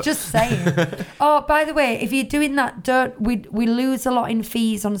can't. But Just saying. Oh, by the way, if you're doing that, we lose a lot in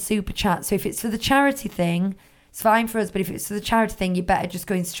fees on Super Chat. So if it's for the charity thing, it's fine for us. But if it's for the charity thing, you're better just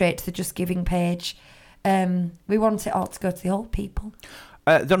going straight to the Just Giving page. We want it all to go to the old people.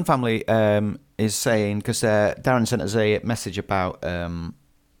 Dunn family is saying, because Darren sent us a message about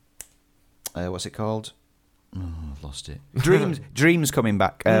what's it called? Oh, I've lost it. Dreams coming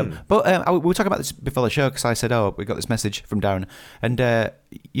back. But we were talking about this before the show, because I said, we got this message from Darren, and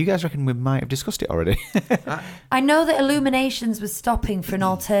you guys reckon we might have discussed it already? I know that Illuminations was stopping for an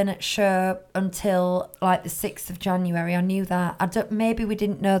alternate show until like the 6th of January. I knew that. Maybe we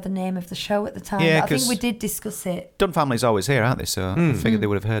didn't know the name of the show at the time. Yeah, but I think 'cause we did discuss it. Dunn family's always here, aren't they? So I figured they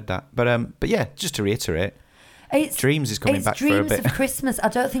would have heard that. But yeah, just to reiterate, Dreams is coming back for a bit. It's Dreams of Christmas. I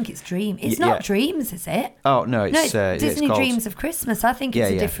don't think it's Dream. It's not Dreams, is it? Oh no, it's Disney called Dreams of Christmas. I think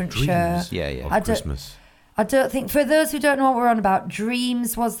it's a different show. Yeah. of Christmas. I don't think, for those who don't know what we're on about,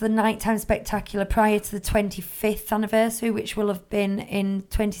 Dreams was the nighttime spectacular prior to the 25th anniversary, which will have been in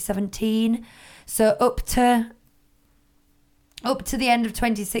 2017. So up to the end of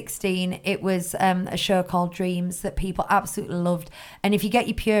 2016, it was a show called Dreams that people absolutely loved. And if you get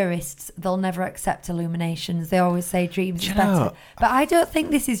your purists, they'll never accept Illuminations. They always say Dreams is better. But I don't think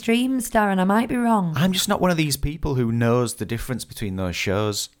this is Dreams, Darren. I might be wrong. I'm just not one of these people who knows the difference between those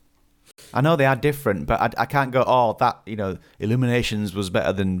shows. I know they are different, but I can't go, Illuminations was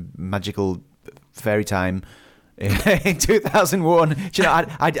better than Magical Fairy Time in 2001. Do you know,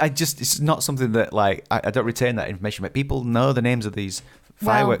 I just, it's not something that, like, I don't retain that information. But people know the names of these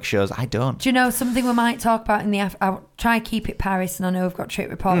fireworks shows. I don't. Do you know something we might talk about in the... I'll try and keep it Paris, and I know we've got trip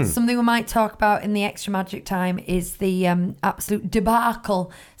reports. Something we might talk about in the Extra Magic time is the absolute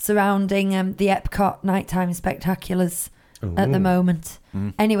debacle surrounding the Epcot nighttime spectaculars at the moment.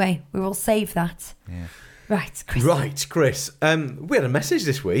 Anyway, we will save that. Yeah. Right, Chris. Right, Chris. We had a message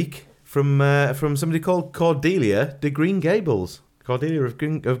this week from somebody called Cordelia de Green Gables. Cordelia of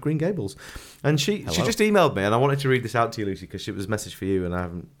Green Gables, and she just emailed me, and I wanted to read this out to you, Lucy, because it was a message for you, and I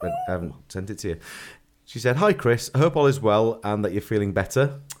haven't sent it to you. She said, "Hi Chris, I hope all is well and that you're feeling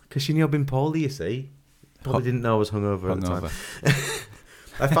better." Because she knew I've been poorly, you see. Probably didn't know I was hungover at the time.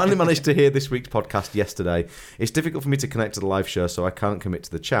 I finally managed to hear this week's podcast yesterday. It's difficult for me to connect to the live show, so I can't commit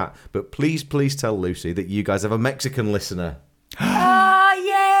to the chat. But please tell Lucy that you guys have a Mexican listener. Ah,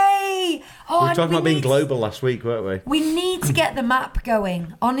 yay! Oh, We were talking about being global last week, weren't we? We need to get the map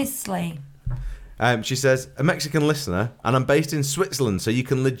going, honestly. She says, a Mexican listener, and I'm based in Switzerland, so you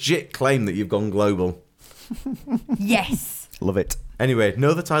can legit claim that you've gone global. Yes. Love it. Anyway,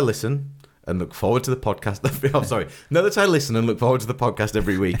 know that I listen and look forward to the podcast. Know that I listen and look forward to the podcast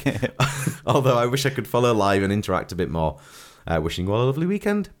every week. Although I wish I could follow live and interact a bit more. Wishing you all a lovely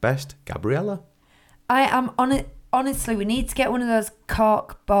weekend. Best, Gabriella. I am on it. Honestly, we need to get one of those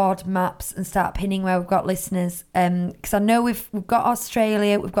cork board maps and start pinning where we've got listeners. Because I know we've got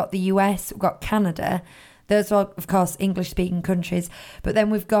Australia, we've got the US, we've got Canada. Those are, of course, English-speaking countries. But then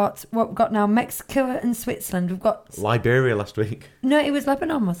we've got what we've got now: Mexico and Switzerland. We've got Liberia last week. No, it was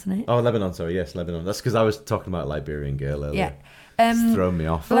Lebanon, wasn't it? Oh, Lebanon. Sorry, yes, Lebanon. That's because I was talking about Liberian girl earlier. Yeah, it's thrown me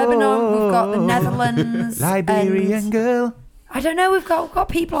off. Lebanon. We've got the Netherlands. Liberian girl. I don't know. We've got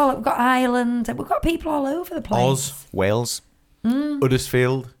people all. We've got Ireland. We've got people all over the place. Oz, Wales,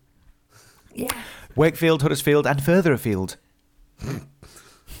 Huddersfield. Yeah. Wakefield, Huddersfield, and further afield.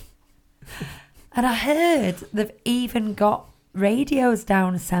 And I heard they've even got radios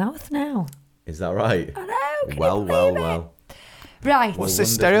down south now. Is that right? I know. Can you Well. believe it? Right. What's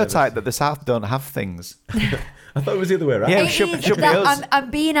this stereotype that the South don't have things? I thought it was the other way around. Yeah, It should is be that us. I'm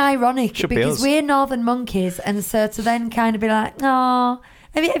being ironic Should be because us. we're northern monkeys, and so to then kind of be like, oh,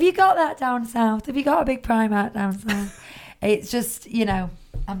 Have you got that down south? Have you got a big Primark down south? It's just,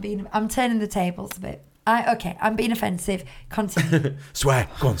 I'm turning the tables a bit. I'm being offensive. Continue. Swear.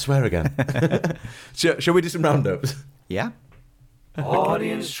 Go on, swear again. Shall we do some roundups? Yeah.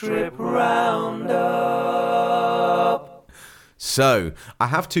 Audience Trip Roundup. So, I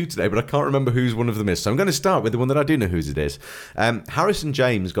have two today, but I can't remember whose one of them is. So I'm going to start with the one that I do know whose it is. Harrison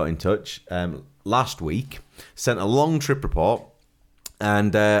James got in touch last week, sent a long trip report,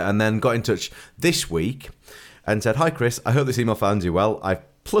 and then got in touch this week and said, "Hi Chris, I hope this email finds you well. I've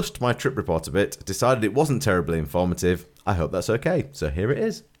plussed my trip report a bit, decided it wasn't terribly informative. I hope that's okay." So here it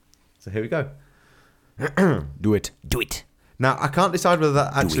is. So here we go. Do it. Now, I can't decide whether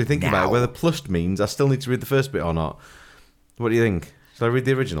that actually thinking about it, now. whether plussed means I still need to read the first bit or not. What do you think? Shall I read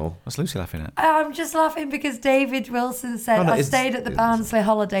the original? What's Lucy laughing at? I'm just laughing because David Wilson said, Oh, no, I stayed at the Barnsley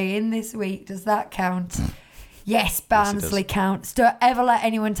Holiday Inn this week. Does that count? Yes, Barnsley counts. Don't ever let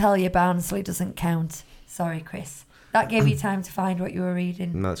anyone tell you Barnsley doesn't count. Sorry, Chris. That gave you time to find what you were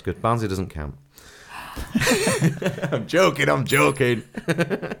reading. No, that's good. Barnsley doesn't count. I'm joking.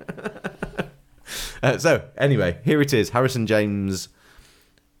 So, anyway, here it is. Harrison James.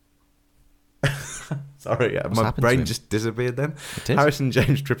 Sorry, my brain just disappeared then. It is. Harrison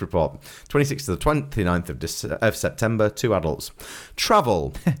James trip report. 26th to the 29th of September, 2 adults.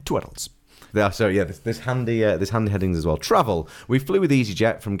 Travel. 2 adults. So yeah, there's handy headings as well. Travel. We flew with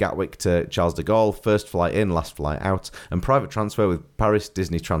EasyJet from Gatwick to Charles de Gaulle. First flight in, last flight out. And private transfer with Paris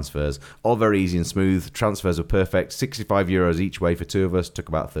Disney transfers. All very easy and smooth. Transfers were perfect. €65 each way for 2 of us. Took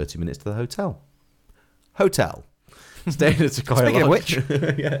about 30 minutes to the hotel. Staying at Sequoia Speaking Lodge. of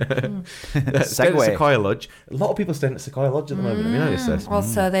which. Staying at Sequoia Lodge. A lot of people staying at Sequoia Lodge at the moment. Have you noticed this? Well,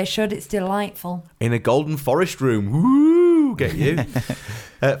 so they should. It's delightful. In a golden forest room. Woo! Get you.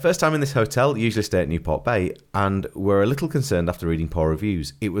 First time in this hotel, usually stay at Newport Bay, and were a little concerned after reading poor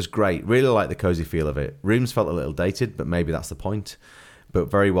reviews. It was great. Really liked the cosy feel of it. Rooms felt a little dated, but maybe that's the point. But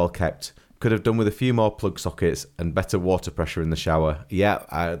very well kept. Could have done with a few more plug sockets and better water pressure in the shower.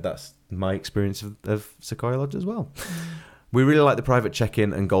 Yeah, that's my experience of Sequoia Lodge as well. We really liked the private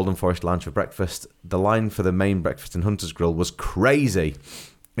check-in and Golden Forest Lounge for breakfast. The line for the main breakfast and Hunter's Grill was crazy.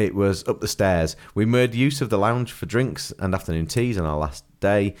 It was up the stairs. We made use of the lounge for drinks and afternoon teas on our last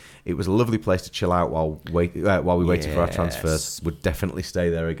day. It was a lovely place to chill out while we waited for our transfers. Would definitely stay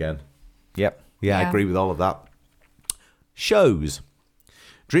there again. Yep. Yeah, I agree with all of that. Shows.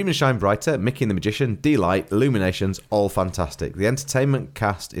 Dream and Shine Brighter, Mickey and the Magician, D-Light, Illuminations, all fantastic. The entertainment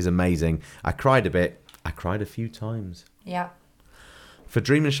cast is amazing. I cried a bit. I cried a few times. Yeah. For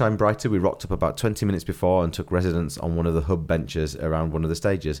Dream and Shine Brighter, we rocked up about 20 minutes before and took residence on one of the hub benches around one of the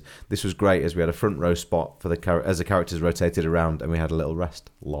stages. This was great as we had a front row spot for as the characters rotated around and we had a little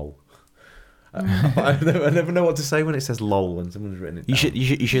rest. Lol. I never know what to say when it says lol when someone's written it down.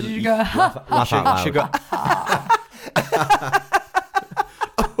 You should go, laugh out loud. Should go,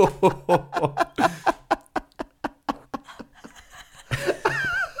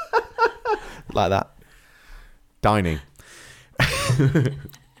 like that. Dining.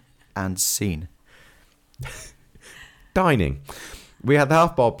 And scene. Dining. We had the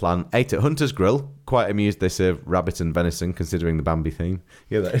half-board plan, ate at Hunter's Grill. Quite amused they serve rabbit and venison, considering the Bambi theme.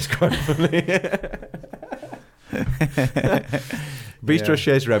 Yeah, that is quite funny. Bistro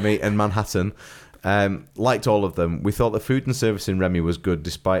Chez Remy and Manhattan. Liked all of them. We thought the food and service in Remy was good,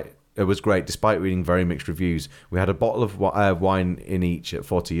 was great, despite reading very mixed reviews. We had a bottle of wine in each at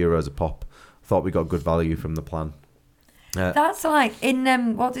 €40 a pop. Thought we got good value from the plan. That's like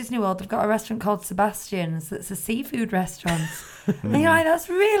in Walt Disney World, they've got a restaurant called Sebastian's that's a seafood restaurant. And you're like, that's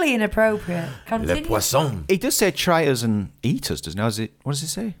really inappropriate. Continue. Le Poisson. He does say try us and eat us, doesn't he? What does it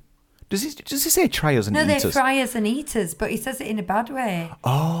say? Does he say try us and eat No, us? they're fryers and eaters, but he says it in a bad way.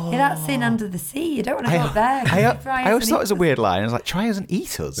 Oh. Yeah, that's in Under the Sea. You don't want to go up there. I always thought it was a weird line. I was like, try us and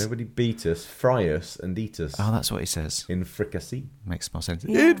eat us. Nobody beat us, fry us, and eat us. Oh, that's what he says. In fricassee. Makes more sense.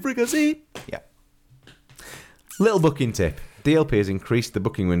 Yeah. In fricassee. Yeah. Little booking tip. DLP has increased the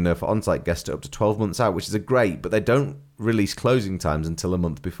booking window for on-site guests to up to 12 months out, which is great, but they don't release closing times until a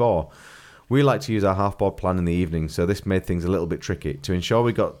month before. We like to use our half-board plan in the evening, so this made things a little bit tricky. To ensure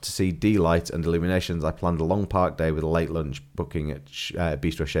we got to see D-Light and Illuminations, I planned a long park day with a late lunch booking at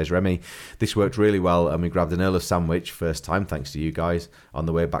Bistro Chez Remy. This worked really well, and we grabbed an Earl sandwich, first time thanks to you guys, on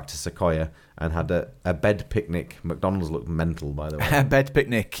the way back to Sequoia, and had a bed picnic. McDonald's looked mental, by the way. A bed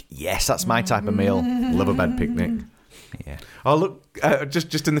picnic. Yes, that's my type of meal. Love a bed picnic. Yeah. Oh, look,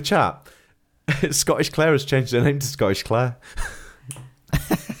 just in the chat, Scottish Claire has changed her name to Scottish Claire.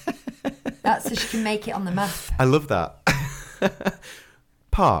 That's so she can make it on the map. I love that.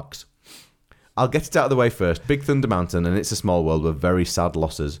 Parks. I'll get it out of the way first. Big Thunder Mountain and It's a Small World were very sad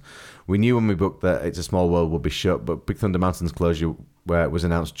losses. We knew when we booked that It's a Small World would be shut, but Big Thunder Mountain's closure was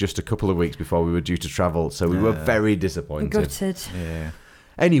announced just a couple of weeks before we were due to travel, so we were very disappointed. Gutted. Yeah.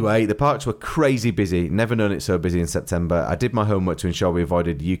 Anyway, the parks were crazy busy. Never known it so busy in September. I did my homework to ensure we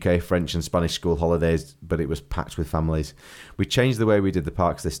avoided UK, French and Spanish school holidays, but it was packed with families. We changed the way we did the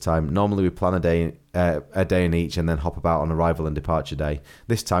parks this time. Normally we plan a day in each and then hop about on arrival and departure day.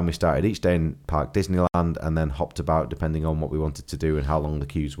 This time we started each day in Park Disneyland and then hopped about depending on what we wanted to do and how long the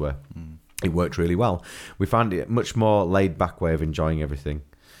queues were. It worked really well. We found it a much more laid-back way of enjoying everything.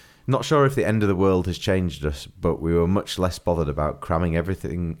 Not sure if the end of the world has changed us, but we were much less bothered about cramming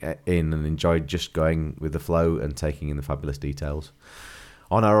everything in and enjoyed just going with the flow and taking in the fabulous details.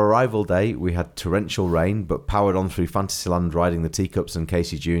 On our arrival day, we had torrential rain, but powered on through Fantasyland riding the Teacups and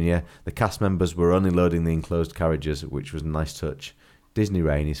Casey Jr. The cast members were only loading the enclosed carriages, which was a nice touch. Disney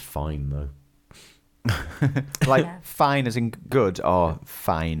rain is fine, though. Fine as in good or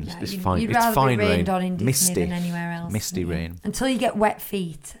fine? Yeah, It's you'd fine. It's rather fine be rained rain. on in Disney Misty. than anywhere else. Misty rain. Until you get wet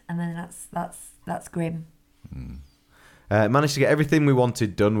feet, and then that's grim. Managed to get everything we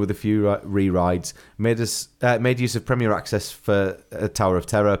wanted done with a few re-rides. Made use of Premier Access for Tower of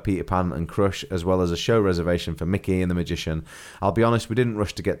Terror, Peter Pan and Crush, as well as a show reservation for Mickey and the Magician. I'll be honest, we didn't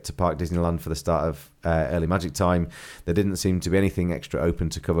rush to get to Park Disneyland for the start of early magic time. There didn't seem to be anything extra open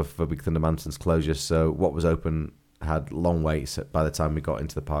to cover for Big Thunder Mountain's closure, so what was open had long waits by the time we got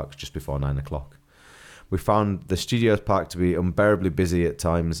into the parks just before 9 o'clock. We found the Studios Park to be unbearably busy at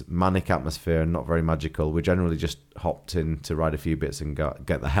times, manic atmosphere and not very magical. We generally just hopped in to ride a few bits and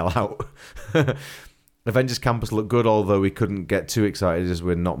get the hell out. Avengers Campus looked good, although we couldn't get too excited as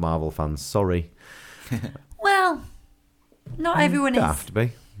we're not Marvel fans. Sorry. Well, not everyone Don't is. have to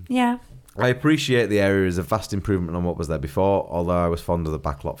be. Yeah. I appreciate the area is a vast improvement on what was there before, although I was fond of the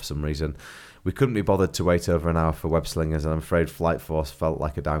backlot for some reason. We couldn't be bothered to wait over an hour for Web Slingers, and I'm afraid Flight Force felt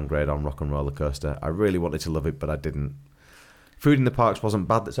like a downgrade on Rock and Roller Coaster. I really wanted to love it, but I didn't. Food in the parks wasn't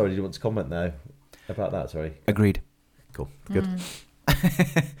bad. Sorry, did you want to comment there about that? Sorry. Agreed. Cool. Good.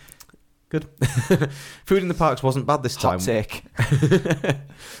 Good. Food in the parks wasn't bad this time. Hot take.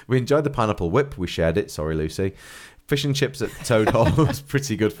 We enjoyed the pineapple whip. We shared it. Sorry, Lucy. Fish and chips at Toad Hall was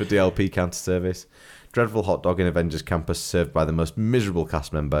pretty good for DLP counter service. Dreadful hot dog in Avengers Campus served by the most miserable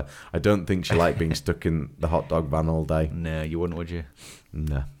cast member. I don't think she liked being stuck in the hot dog van all day. No, you wouldn't, would you?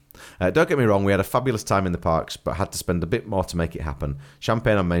 No. Don't get me wrong, we had a fabulous time in the parks, but had to spend a bit more to make it happen.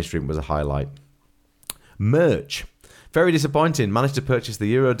 Champagne on Main Street was a highlight. Merch. Very disappointing. Managed to purchase the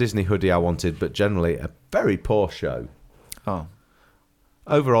Euro Disney hoodie I wanted, but generally a very poor show. Oh.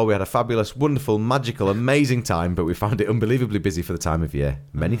 Overall, we had a fabulous, wonderful, magical, amazing time, but we found it unbelievably busy for the time of year.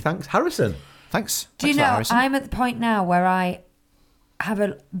 Many thanks. Harrison. Thanks. Do you Thanks for that, know, Harrison. I'm at the point now where I have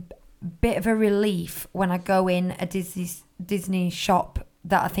a bit of a relief when I go in a Disney shop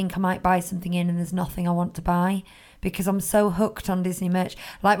that I think I might buy something in and there's nothing I want to buy, because I'm so hooked on Disney merch.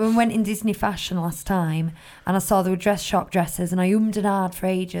 Like when we went in Disney Fashion last time and I saw there were dress shop dresses and I ummed and ahed for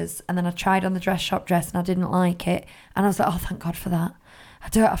ages, and then I tried on the dress shop dress and I didn't like it, and I was like, oh, thank God for that. I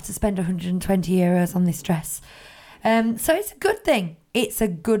don't have to spend 120 euros on this dress. So it's a good thing. It's a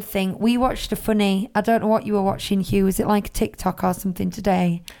good thing. We watched a funny, I don't know what you were watching, Hugh. Was it like TikTok or something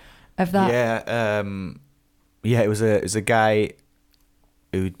today of that? Yeah, it was a guy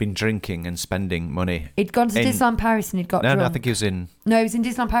who'd been drinking and spending money. He'd gone to Disneyland Paris and he'd got drunk. No, I think he was in... No, he was in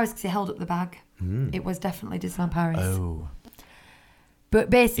Disneyland Paris because he held up the bag. It was definitely Disneyland Paris. Oh. But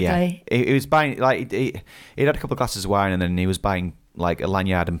basically... Yeah, he was buying... Like, he had a couple of glasses of wine and then he was buying like a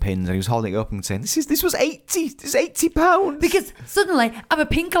lanyard and pins, and he was holding it up and saying, this was 80. This is £80. Because suddenly, I'm a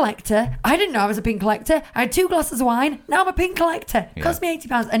pin collector. I didn't know I was a pin collector. I had 2 glasses of wine. Now I'm a pin collector. It cost me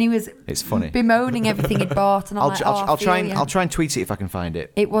 £80. And he was It's funny. bemoaning everything he'd bought. And I'm like, I'll try you. and tweet it if I can find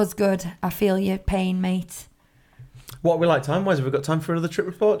it. It was good. I feel your pain, mate. What are we like time-wise? Have we got time for another trip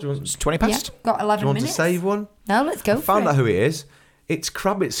report? Do you want, It's 20 past. Yeah, got 11 do you want minutes. to save one? No, let's go for Found it. out who it is. It's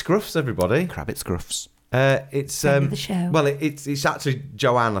Crabbit Scruffs, everybody. Crabbit Scruffs. It's Friend of the show. well, it's actually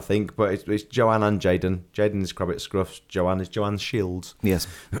Joanne, I think, but it's Joanne and Jaden. Jaden is Crabbit Scruffs. Joanne is Joanne Shields. Yes.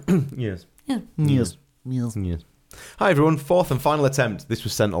 Yes. Yeah. Yes. Yes. Hi everyone, 4th and final attempt. This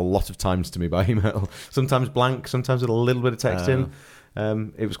was sent a lot of times to me by email. Sometimes blank, sometimes with a little bit of text in.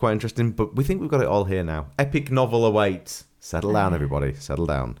 It was quite interesting, but we think we've got it all here now. Epic novel awaits. Settle down, everybody. Settle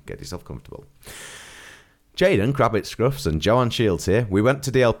down. Get yourself comfortable. Jaden, Crabbit Scruffs and Joanne Shields here. We went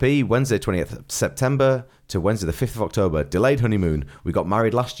to DLP Wednesday 20th September to Wednesday the 5th of October. Delayed honeymoon. We got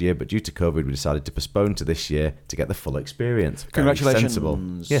married last year, but due to COVID, we decided to postpone to this year to get the full experience. Very Congratulations. sensible.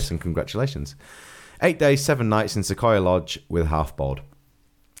 Yes, and congratulations. 8 days, 7 nights in Sequoia Lodge with half board.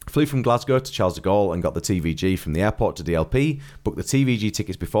 Flew from Glasgow to Charles de Gaulle and got the TVG from the airport to DLP. Booked the TVG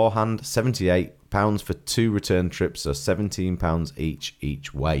tickets beforehand, £78 for 2 return trips, so £17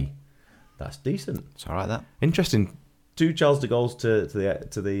 each way. That's decent. It's all right, that. Interesting. 2 Charles de Gaulles to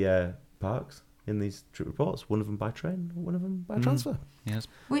the parks in these trip reports. One of them by train, one of them by transfer. Yes.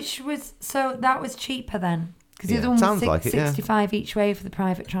 That was cheaper then? Because the Yeah, other one sounds was like it, yeah. 65 each way for the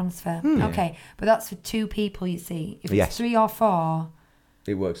private transfer. Okay, but that's for 2 people, you see. If it's Yes. 3 or 4,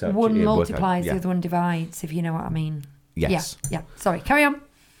 It works out. one it works out, multiplies, yeah. the other one divides, if you know what I mean. Yes. Yeah. Sorry, carry on.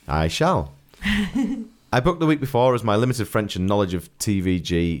 I shall. I booked the week before as my limited French and knowledge of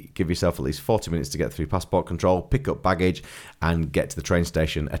TVG give yourself at least 40 minutes to get through passport control, pick up baggage and get to the train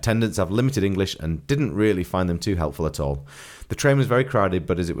station. Attendants have limited English and didn't really find them too helpful at all. The train was very crowded,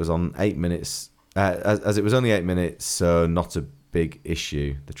 but as it was on 8 minutes, as it was only 8 minutes, so not a big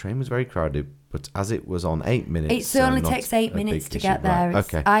issue. The train was very crowded, but as it was on 8 minutes, It only takes 8 minutes to get there.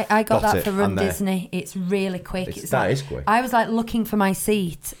 Right. Okay. I got that it. for Run And, Disney. It's really quick. that is quick. I was like looking for my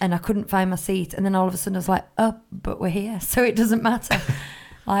seat and I couldn't find my seat. And then all of a sudden I was like, oh, but we're here. So it doesn't matter.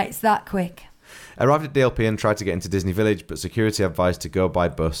 Like, it's that quick. Arrived at DLP and tried to get into Disney Village, but security advised to go by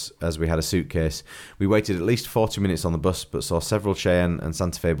bus as we had a suitcase. We waited at least 40 minutes on the bus, but saw several Cheyenne and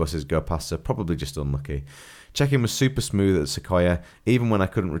Santa Fe buses go past, so probably just unlucky. Check-in was super smooth at Sequoia, even when I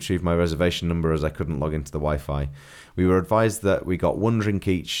couldn't retrieve my reservation number as I couldn't log into the Wi-Fi. We were advised that we got 1 drink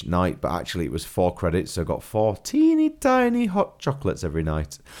each night, but actually it was 4 credits, so got 4 teeny tiny hot chocolates every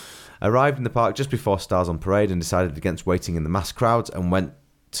night. Arrived in the park just before Stars on Parade and decided against waiting in the mass crowds and went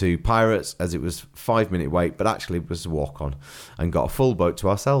to Pirates as it was 5-minute wait, but actually it was a walk-on, and got a full boat to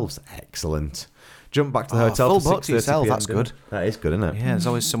ourselves. Excellent. Jumped back to the hotel full for boat to yourself, 6:30 that's dinner. good. That is good, isn't it? Yeah, there's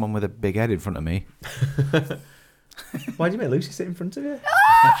always someone with a big head in front of me. Why do you make Lucy sit in front of you?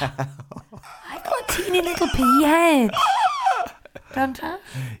 I've got a teeny little pea head. Don't I?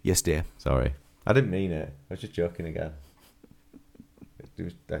 Yes, dear. Sorry. I didn't mean it. I was just joking again.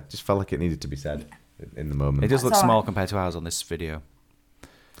 I just felt like it needed to be said in the moment. It does That's look all small right. compared to ours on this video.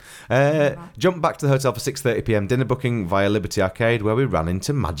 Jumped back to the hotel for 6:30pm dinner booking via Liberty Arcade, where we ran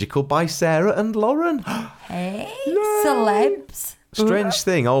into Magical by Sarah and Lauren. Hey, celebs. Strange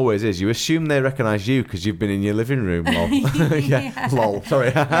thing always is you assume they recognise you because you've been in your living room, lol. Yeah, lol. Sorry.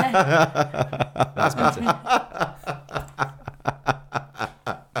 That's better.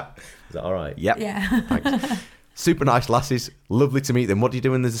 Is that all right? Yep. Yeah. Thanks. Super nice lasses. Lovely to meet them. What do you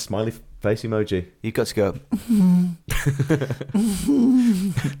do when there's a smiley face emoji? You've got to go.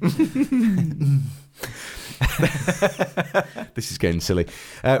 This is getting silly.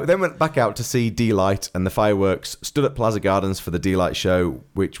 We then went back out to see D-Light and the fireworks, stood at Plaza Gardens for the D-Light show,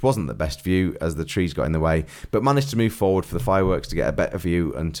 which wasn't the best view as the trees got in the way, but managed to move forward for the fireworks to get a better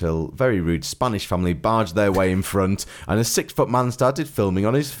view until very rude Spanish family barged their way in front and a 6-foot man started filming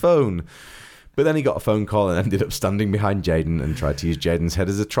on his phone. But then he got a phone call and ended up standing behind Jaden and tried to use Jaden's head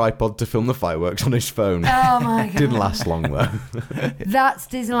as a tripod to film the fireworks on his phone. Oh my God. Didn't last long though. That's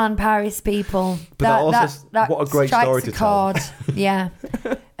Disneyland Paris, people. But what a great strikes story a to tell. chord. Yeah.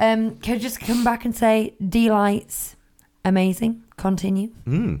 Can I just come back and say, D-Lights, amazing. Continue.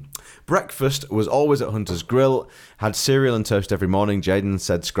 Breakfast was always at Hunter's Grill. Had cereal and toast every morning. Jaden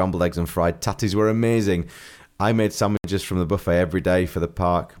said scrambled eggs and fried tatties were amazing. I made sandwiches from the buffet every day for the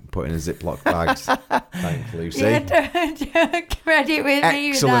park, put in Ziploc bags. Thanks, Lucy. Yeah, don't credit with me.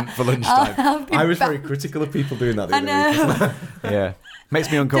 with Excellent that. for lunchtime. I'll be I was back. very critical of people doing that the I other week. know. Yeah.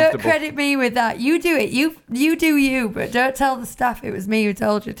 Makes me Don't uncomfortable. credit me with that. You do it. You do you, but don't tell the staff it was me who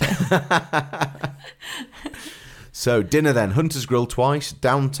told you to. So dinner then, Hunter's Grill twice,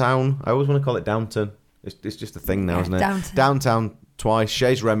 downtown. I always want to call it Downton. It's just a thing now, Yeah, isn't it? Downton. Downtown twice,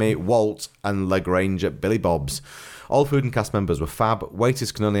 Chez Remy, Walt and LaGrange at Billy Bob's. All food and cast members were fab.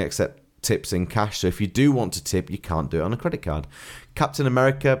 Waiters can only accept tips in cash, so if you do want to tip, you can't do it on a credit card. Captain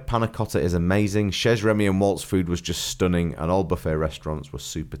America panna cotta is amazing. Chez Remy and Walt's food was just stunning, and all buffet restaurants were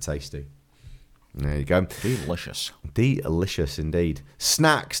super tasty. There you go. Delicious. Delicious indeed.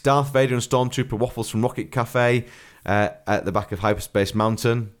 Snacks, Darth Vader and Stormtrooper waffles from Rocket Cafe at the back of Hyperspace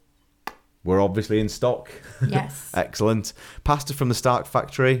Mountain. We're obviously in stock. Yes. Excellent. Pasta from the Stark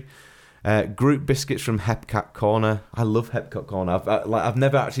Factory. Group biscuits from Hepcat Corner. I love Hepcat Corner. I've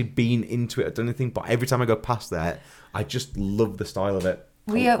never actually been into it or done anything, but every time I go past there, I just love the style of it.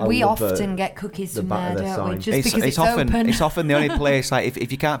 We love often get cookies the from back there, of their don't we? sign. Just because it's open. It's often the only place, like,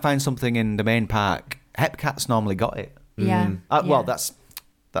 if you can't find something in the main park, Hepcat's normally got it. Yeah. Well, yeah. that's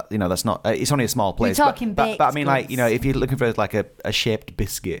not. It's only a small place. talking but I baked mean, like, goods. if you're looking for like a shaped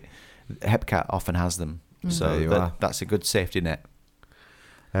biscuit, Hepcat often has them. Mm. So There you are. that's a good safety net.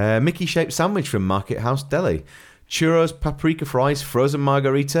 Mickey shaped sandwich from Market House Deli. churros, paprika fries, frozen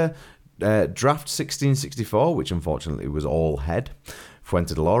margarita, draft 1664, which unfortunately was all head,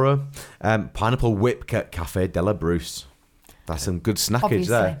 Fuente de Loro, pineapple whip at Cafe Della Bruce. That's some good snackage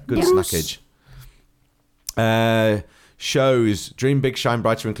Obviously. there. Good snackage. Shows Dream Big Shine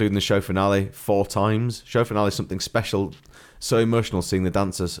Brighter, including the show finale 4 times. Show finale is something special, so emotional seeing the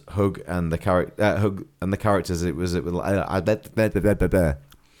dancers hug and the characters. It was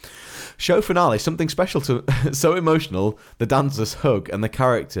show finale something special to so emotional the dancers hug and the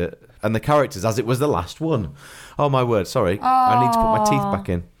characters as it was the last one. Oh my word! Sorry, I need to put my teeth back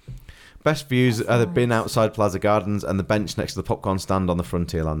in. Best views are the bin outside Plaza Gardens and the bench next to the popcorn stand on the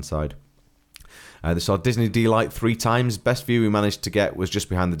Frontierland side. They saw Disney Delight 3 times. Best view we managed to get was just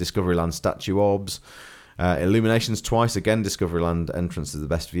behind the Discoveryland statue orbs. Illuminations twice. Again, Discoveryland entrance is the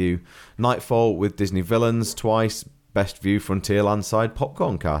best view. Nightfall with Disney Villains twice. Best view Frontierland side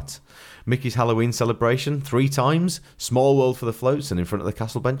popcorn cart. Mickey's Halloween Celebration 3 times. Small World for the floats and in front of the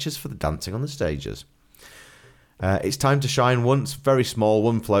castle benches for the dancing on the stages. It's Time to Shine once. Very small,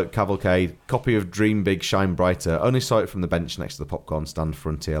 1 float cavalcade. Copy of Dream Big Shine Brighter. Only saw it from the bench next to the popcorn stand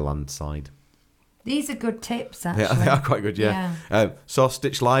Frontierland side. These are good tips, actually. Yeah, they are quite good, yeah. Saw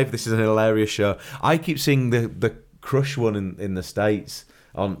Stitch Live. This is an hilarious show. I keep seeing the Crush one in the States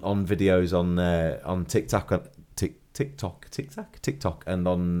on videos on TikTok, TikTok, and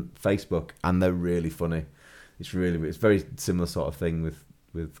on Facebook, and they're really funny. It's very similar sort of thing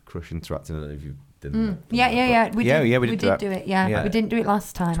with Crush interacting. I don't know if you didn't. Yeah. We did do do it. Yeah, we didn't do it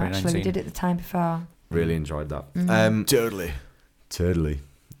last time. Actually, we did it the time before. Really enjoyed that. Totally.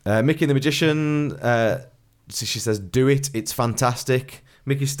 Mickey and the Magician, she says, do it, it's fantastic.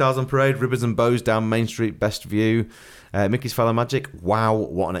 Mickey's Stars on Parade, Ribbons and Bows down Main Street, best view. Mickey's Fellow Magic, wow,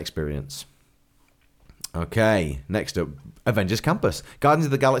 what an experience. Okay, next up, Avengers Campus. Guardians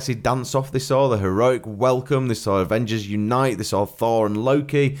of the Galaxy dance off, they saw the heroic welcome, they saw Avengers unite, they saw Thor and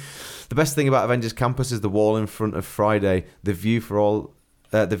Loki. The best thing about Avengers Campus is the wall in front of Friday. The view for all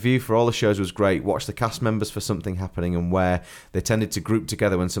the shows was great. Watch the cast members for something happening and where they tended to group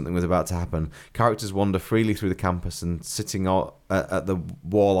together when something was about to happen. Characters wander freely through the campus and sitting at the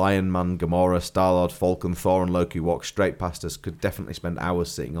wall, Iron Man, Gamora, Star-Lord, Falcon, Thor and Loki walked straight past us. Could definitely spend hours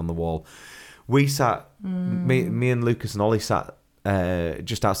sitting on the wall. We sat, me and Lucas and Ollie sat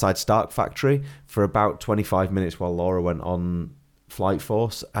just outside Stark Factory for about 25 minutes while Laura went on Flight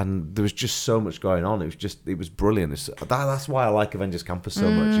Force, and there was just so much going on. It was brilliant. That's why I like Avengers Campus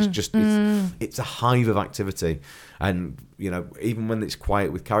so much. It's a hive of activity, and even when it's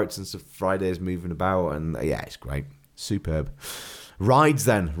quiet with characters and stuff, Fridays moving about, and it's great, superb. Rides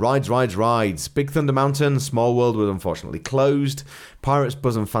then, rides. Big Thunder Mountain, Small World was unfortunately closed. Pirates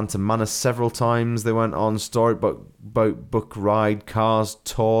Buzz and Phantom Manor several times they went on. Storybook book ride, Cars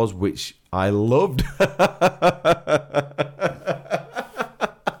tours, which I loved.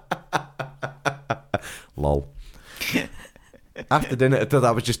 Lol. After dinner,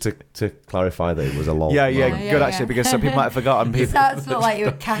 that was just to clarify that it was a lol. Yeah, good actually, because some people might have forgotten. It sounds like you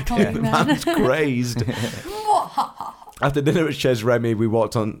were cackling then. Man's crazed. After dinner at Chez Remy, we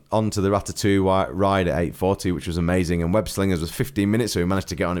walked onto the Ratatouille ride at 8:40, which was amazing. And Web Slingers was 15 minutes, so we managed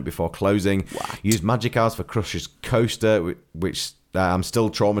to get on it before closing. What? Used Magic Hours for Crush's coaster, which I'm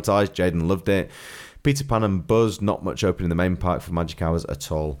still traumatized. Jaden loved it. Peter Pan and Buzz, not much open in the main park for Magic Hours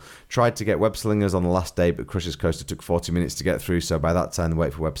at all. Tried to get Web Slingers on the last day, but Crush's coaster took 40 minutes to get through, so by that time the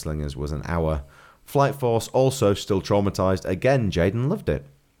wait for Web Slingers was an hour. Flight Force, also still traumatized. Again, Jaden loved it.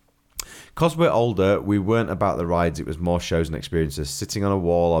 Because we're older, we weren't about the rides, it was more shows and experiences. Sitting on a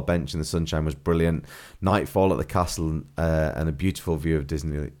wall or bench in the sunshine was brilliant. Nightfall at the castle and a beautiful view of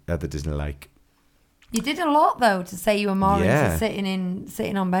the Disney Lake. You did a lot, though, to say you were more into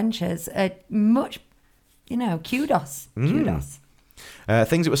sitting on benches. Kudos. Kudos.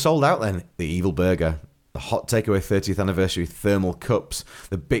 Things that were sold out then. The Evil Burger. The Hot Takeaway 30th Anniversary Thermal Cups.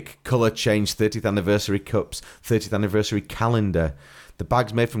 The Bic Colour Change 30th Anniversary Cups. 30th Anniversary Calendar. The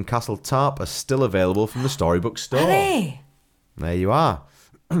bags made from Castle Tarp are still available from the Storybook store. Are they? There you are.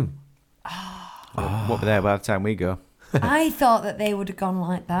 What were there by the time we go? I thought that they would have gone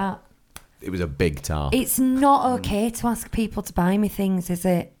like that. It was a big tarp. It's not okay to ask people to buy me things, is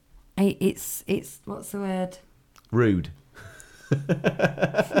it? It's what's the word? Rude.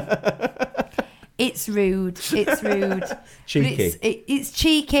 It's rude. It's rude. Cheeky. It's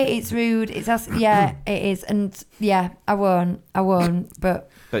cheeky. It's rude. It is. And I won't.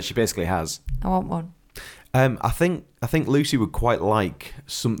 But she basically has. I want one. I think Lucy would quite like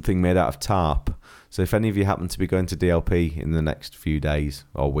something made out of tarp. So if any of you happen to be going to DLP in the next few days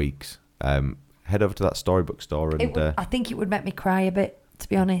or weeks, head over to that Storybook store and. I think it would make me cry a bit. to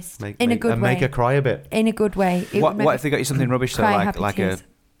be honest. In a good way. Make her cry a bit. In a good way. What if they got you something rubbish though, cry happy like tears.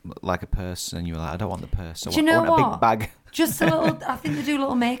 a purse, and you were like, I don't want the purse. Do you know I want what? a big bag. Just a little. I think they do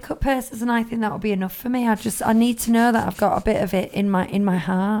little makeup purses, and I think that would be enough for me. I need to know that I've got a bit of it in my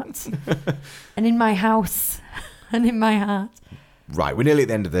heart, and in my house, and in my heart. Right, we're nearly at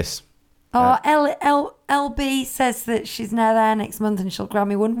the end of this. Oh, LB says that she's now there next month and she'll grab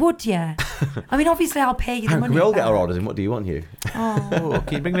me one. Would you? I mean, obviously I'll pay you the money. Can we all get back. our orders in? What do you want, Hugh? Oh,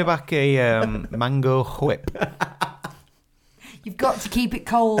 can you bring me back a mango whip? You've got to keep it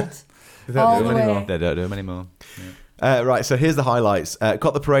cold don't all do the them way. anymore. They don't do them anymore. Yeah. Right, so here's the highlights.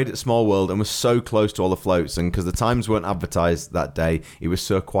 Got the parade at Small World and was so close to all the floats, and because the times weren't advertised that day, it was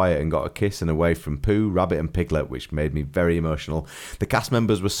so quiet and got a kiss and a wave from Pooh, Rabbit and Piglet, which made me very emotional. The cast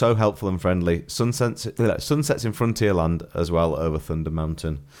members were so helpful and friendly. Sunsets in Frontierland as well over Thunder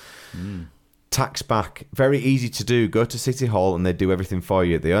Mountain. Tax back, very easy to do. Go to City Hall and they do everything for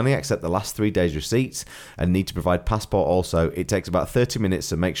you. They only accept the last 3 days' receipts and need to provide passport also. It takes about 30 minutes,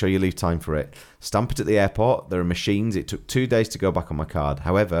 so make sure you leave time for it. Stamp it at the airport. There are machines. It took 2 days to go back on my card.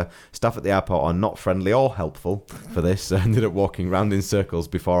 However, staff at the airport are not friendly or helpful for this. So I ended up walking round in circles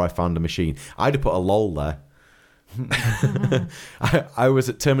before I found a machine. I'd have put a lol there. I was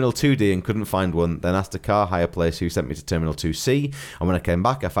at Terminal 2D and couldn't find one, then asked a car hire place who sent me to Terminal 2C, and when I came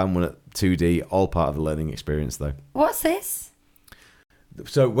back I found one at 2D. All part of the learning experience though. What's this?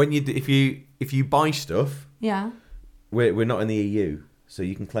 So when if you buy stuff, Yeah. we're not in the EU, so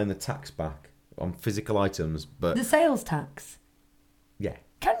you can claim the tax back on physical items, but The sales tax. yeah,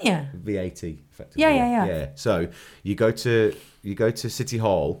 Can you? VAT effectively. Yeah. So you go to City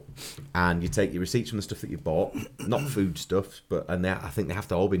Hall and you take your receipts from the stuff that you bought, not food stuff, but I think they have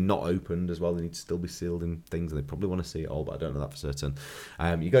to all be not opened as well. They need to still be sealed in things, and they probably want to see it all, but I don't know that for certain.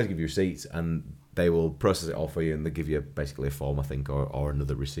 You guys give your receipts and they will process it all for you, and they give you basically a form, I think, or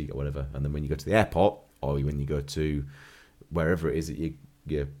another receipt or whatever. And then when you go to the airport or when you go to wherever it is that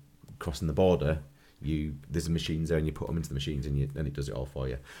you're crossing the border, there's machines there and you put them into the machines and it does it all for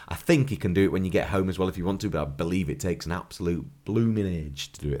you. I think you can do it when you get home as well if you want to, but I believe it takes an absolute blooming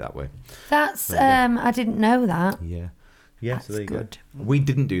age to do it that way. That's I didn't know that. Yeah, That's so there you good. go. We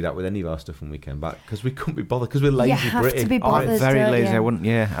didn't do that with any of our stuff when we came back because we couldn't be bothered because we're lazy You have British. to be bothered. I'm very don't lazy. you? I wouldn't.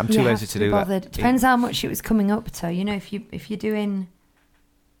 Yeah, I'm too You lazy have to be do bothered. that. Depends how much it was coming up to. You know, if you're doing.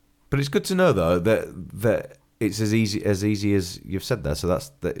 But it's good to know though that it's as easy as you've said there. So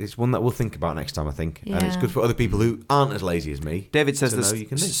it's one that we'll think about next time, I think. And it's Yeah. good for other people who aren't as lazy as me. David says to the know you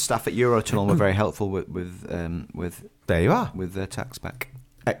can do. staff at Eurotunnel were very helpful with There you are. their tax back.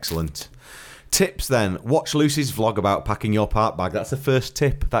 Excellent. Tips then. Watch Lucy's vlog about packing your part bag. That's the first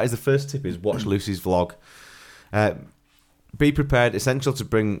tip. That is the first tip, is watch Lucy's vlog. Be prepared. Essential to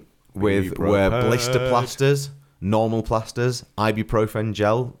bring with were blister plasters, normal plasters, ibuprofen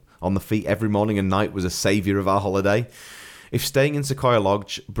gel on the feet every morning and night was a saviour of our holiday. If staying in Sequoia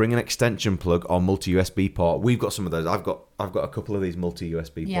Lodge, bring an extension plug or multi-USB port. We've got some of those. I've got a couple of these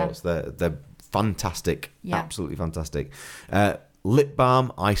multi-USB ports. They're fantastic. Yeah. Absolutely fantastic. Lip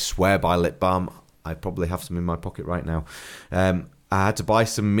balm. I swear by lip balm. I probably have some in my pocket right now. I had to buy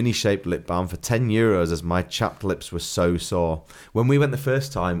some mini-shaped lip balm for €10 as my chapped lips were so sore. When we went the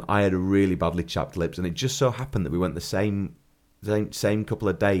first time, I had a really badly chapped lips, and it just so happened that we went the same couple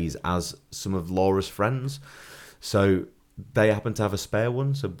of days as some of Laura's friends. So they happened to have a spare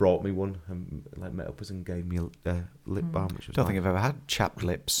one, so brought me one and met up us and gave me a lip balm. Which was I don't think I've ever had chapped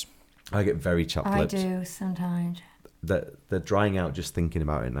lips. I get very chapped lips. I do sometimes. They're drying out just thinking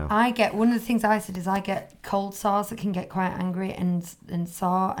about it now. One of the things I said is I get cold sores that can get quite angry and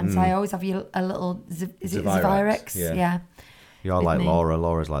sore, and so I always have a little is it Zevirex? Yeah. You're with like me. Laura.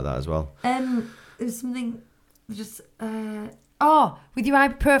 Laura's like that as well. There's something just with your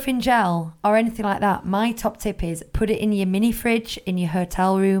ibuprofen gel or anything like that, my top tip is put it in your mini fridge in your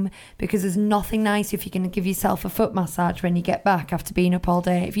hotel room, because there's nothing nice if you're going to give yourself a foot massage when you get back after being up all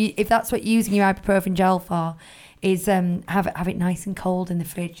day. If that's what you're using your ibuprofen gel for, is have it nice and cold in the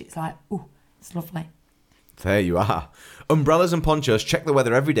fridge. It's like, ooh, it's lovely. There you are. Umbrellas and ponchos. Check the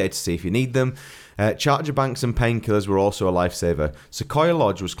weather every day to see if you need them. Charger banks and painkillers were also a lifesaver. Sequoia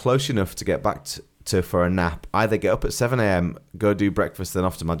Lodge was close enough to get back to for a nap. Either get up at 7 a.m, go do breakfast, then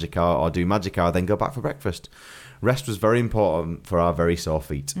off to Magic Hour, or do Magic Hour, then go back for breakfast. Rest was very important for our very sore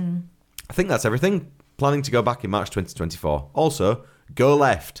feet. I think that's everything. Planning to go back in March 2024. Also, go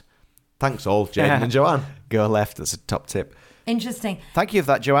left. Thanks all, Jaden and Joanne. Go left. That's a top tip. Interesting. Thank you for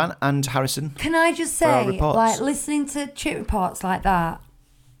that, Joanne and Harrison. Can I just For our say, reports. like, listening to trip reports like that,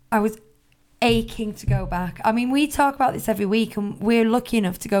 I was aching to go back. I mean, we talk about this every week and we're lucky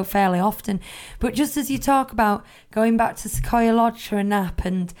enough to go fairly often. But just as you talk about going back to Sequoia Lodge for a nap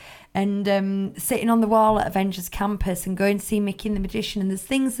and sitting on the wall at Avengers Campus and going to see Mickey and the Magician, and there's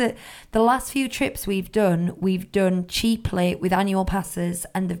things that the last few trips we've done cheaply with annual passes,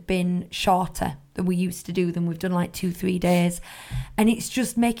 and they've been shorter than we used to do them. We've done like 2-3 days, and it's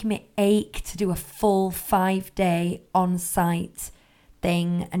just making me ache to do a full 5-day on-site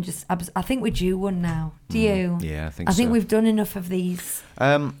thing. And just, I think we're due one now. Do you? Yeah, I think I so. think we've done enough of these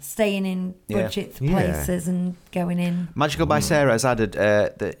staying in budget places and going in. Magical by Sarah has added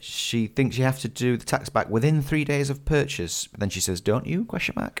that she thinks you have to do the tax back within 3 days of purchase. But then she says, "Don't you?" ?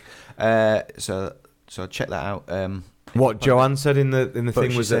 So check that out. What Joanne said in the But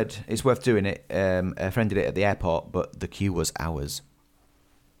thing she was said that it's worth doing it. A friend did it at the airport, but the queue was hours.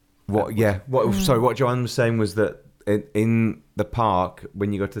 what? Yeah. What? Sorry. What Joanne was saying was that in the park,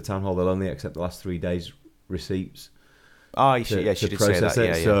 when you go to the town hall, they'll only accept the last 3 days receipts. Oh, To she did say process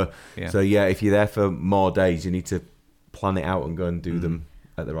that. it. So if you're there for more days, you need to plan it out and go and do them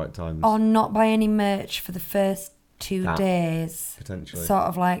at the right times. Or not buy any merch for the first 2 days. Potentially. Sort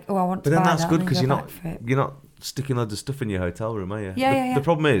of like, I want to But buy then that's that good and because go you're back for it. not sticking loads of stuff in your hotel room, are you? Yeah. The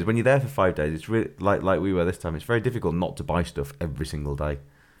problem is when you're there for 5 days, it's really like we were this time. It's very difficult not to buy stuff every single day.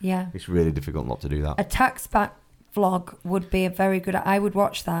 Yeah. It's really difficult not to do that. A tax back vlog would be a very good. I would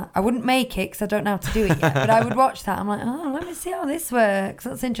watch that. I wouldn't make it because I don't know how to do it yet, but I would watch that. I'm like, let me see how this works.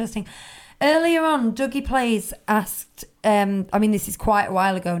 That's interesting. Earlier on, Dougie Plays asked, I mean, this is quite a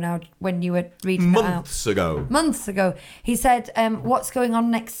while ago now when you were reading that out. Months ago. He said, what's going on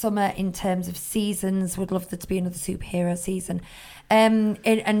next summer in terms of seasons? Would love there to be another superhero season. And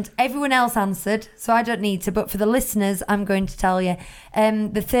everyone else answered, so I don't need to, but for the listeners, I'm going to tell you.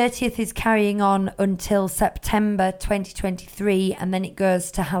 The 30th is carrying on until September 2023, and then it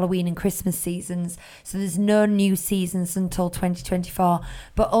goes to Halloween and Christmas seasons. So there's no new seasons until 2024.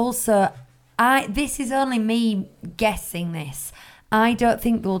 But also, this is only me guessing this. I don't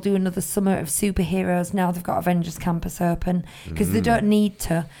think they'll do another summer of superheroes now they've got Avengers Campus open, because they don't need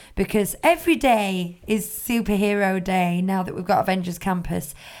to, because every day is superhero day now that we've got Avengers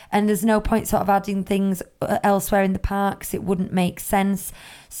Campus, and there's no point sort of adding things elsewhere in the parks. It wouldn't make sense.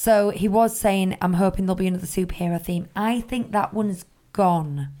 So he was saying, I'm hoping there'll be another superhero theme. I think that one's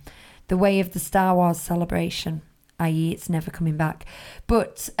gone the way of the Star Wars celebration, i.e. it's never coming back.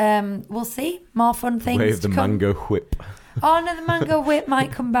 But we'll see. More fun things Way of the to come. mango whip. Oh no, the mango whip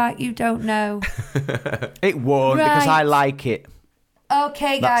might come back. You don't know. It won't because I like it.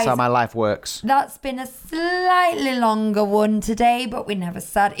 Okay, guys. That's how my life works. That's been a slightly longer one today, but we're never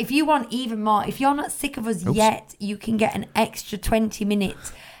sad. If you want even more, if you're not sick of us yet, you can get an extra 20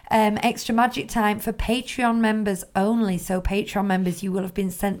 minutes extra magic time for Patreon members only. So Patreon members, you will have been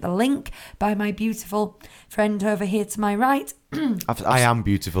sent the link by my beautiful friend over here to my right. I am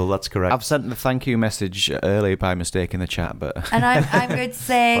beautiful, that's correct. I've sent the thank you message early by mistake in the chat, but and I'm going to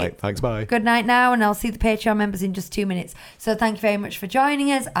say thanks, bye. Good night now, and I'll see the Patreon members in just 2 minutes. So thank you very much for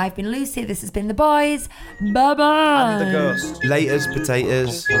joining us. I've been Lucy. This has been the boys. Bye bye. and the ghost. Laters,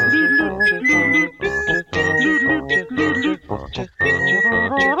 potatoes.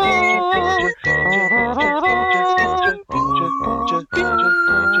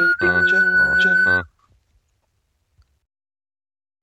 Just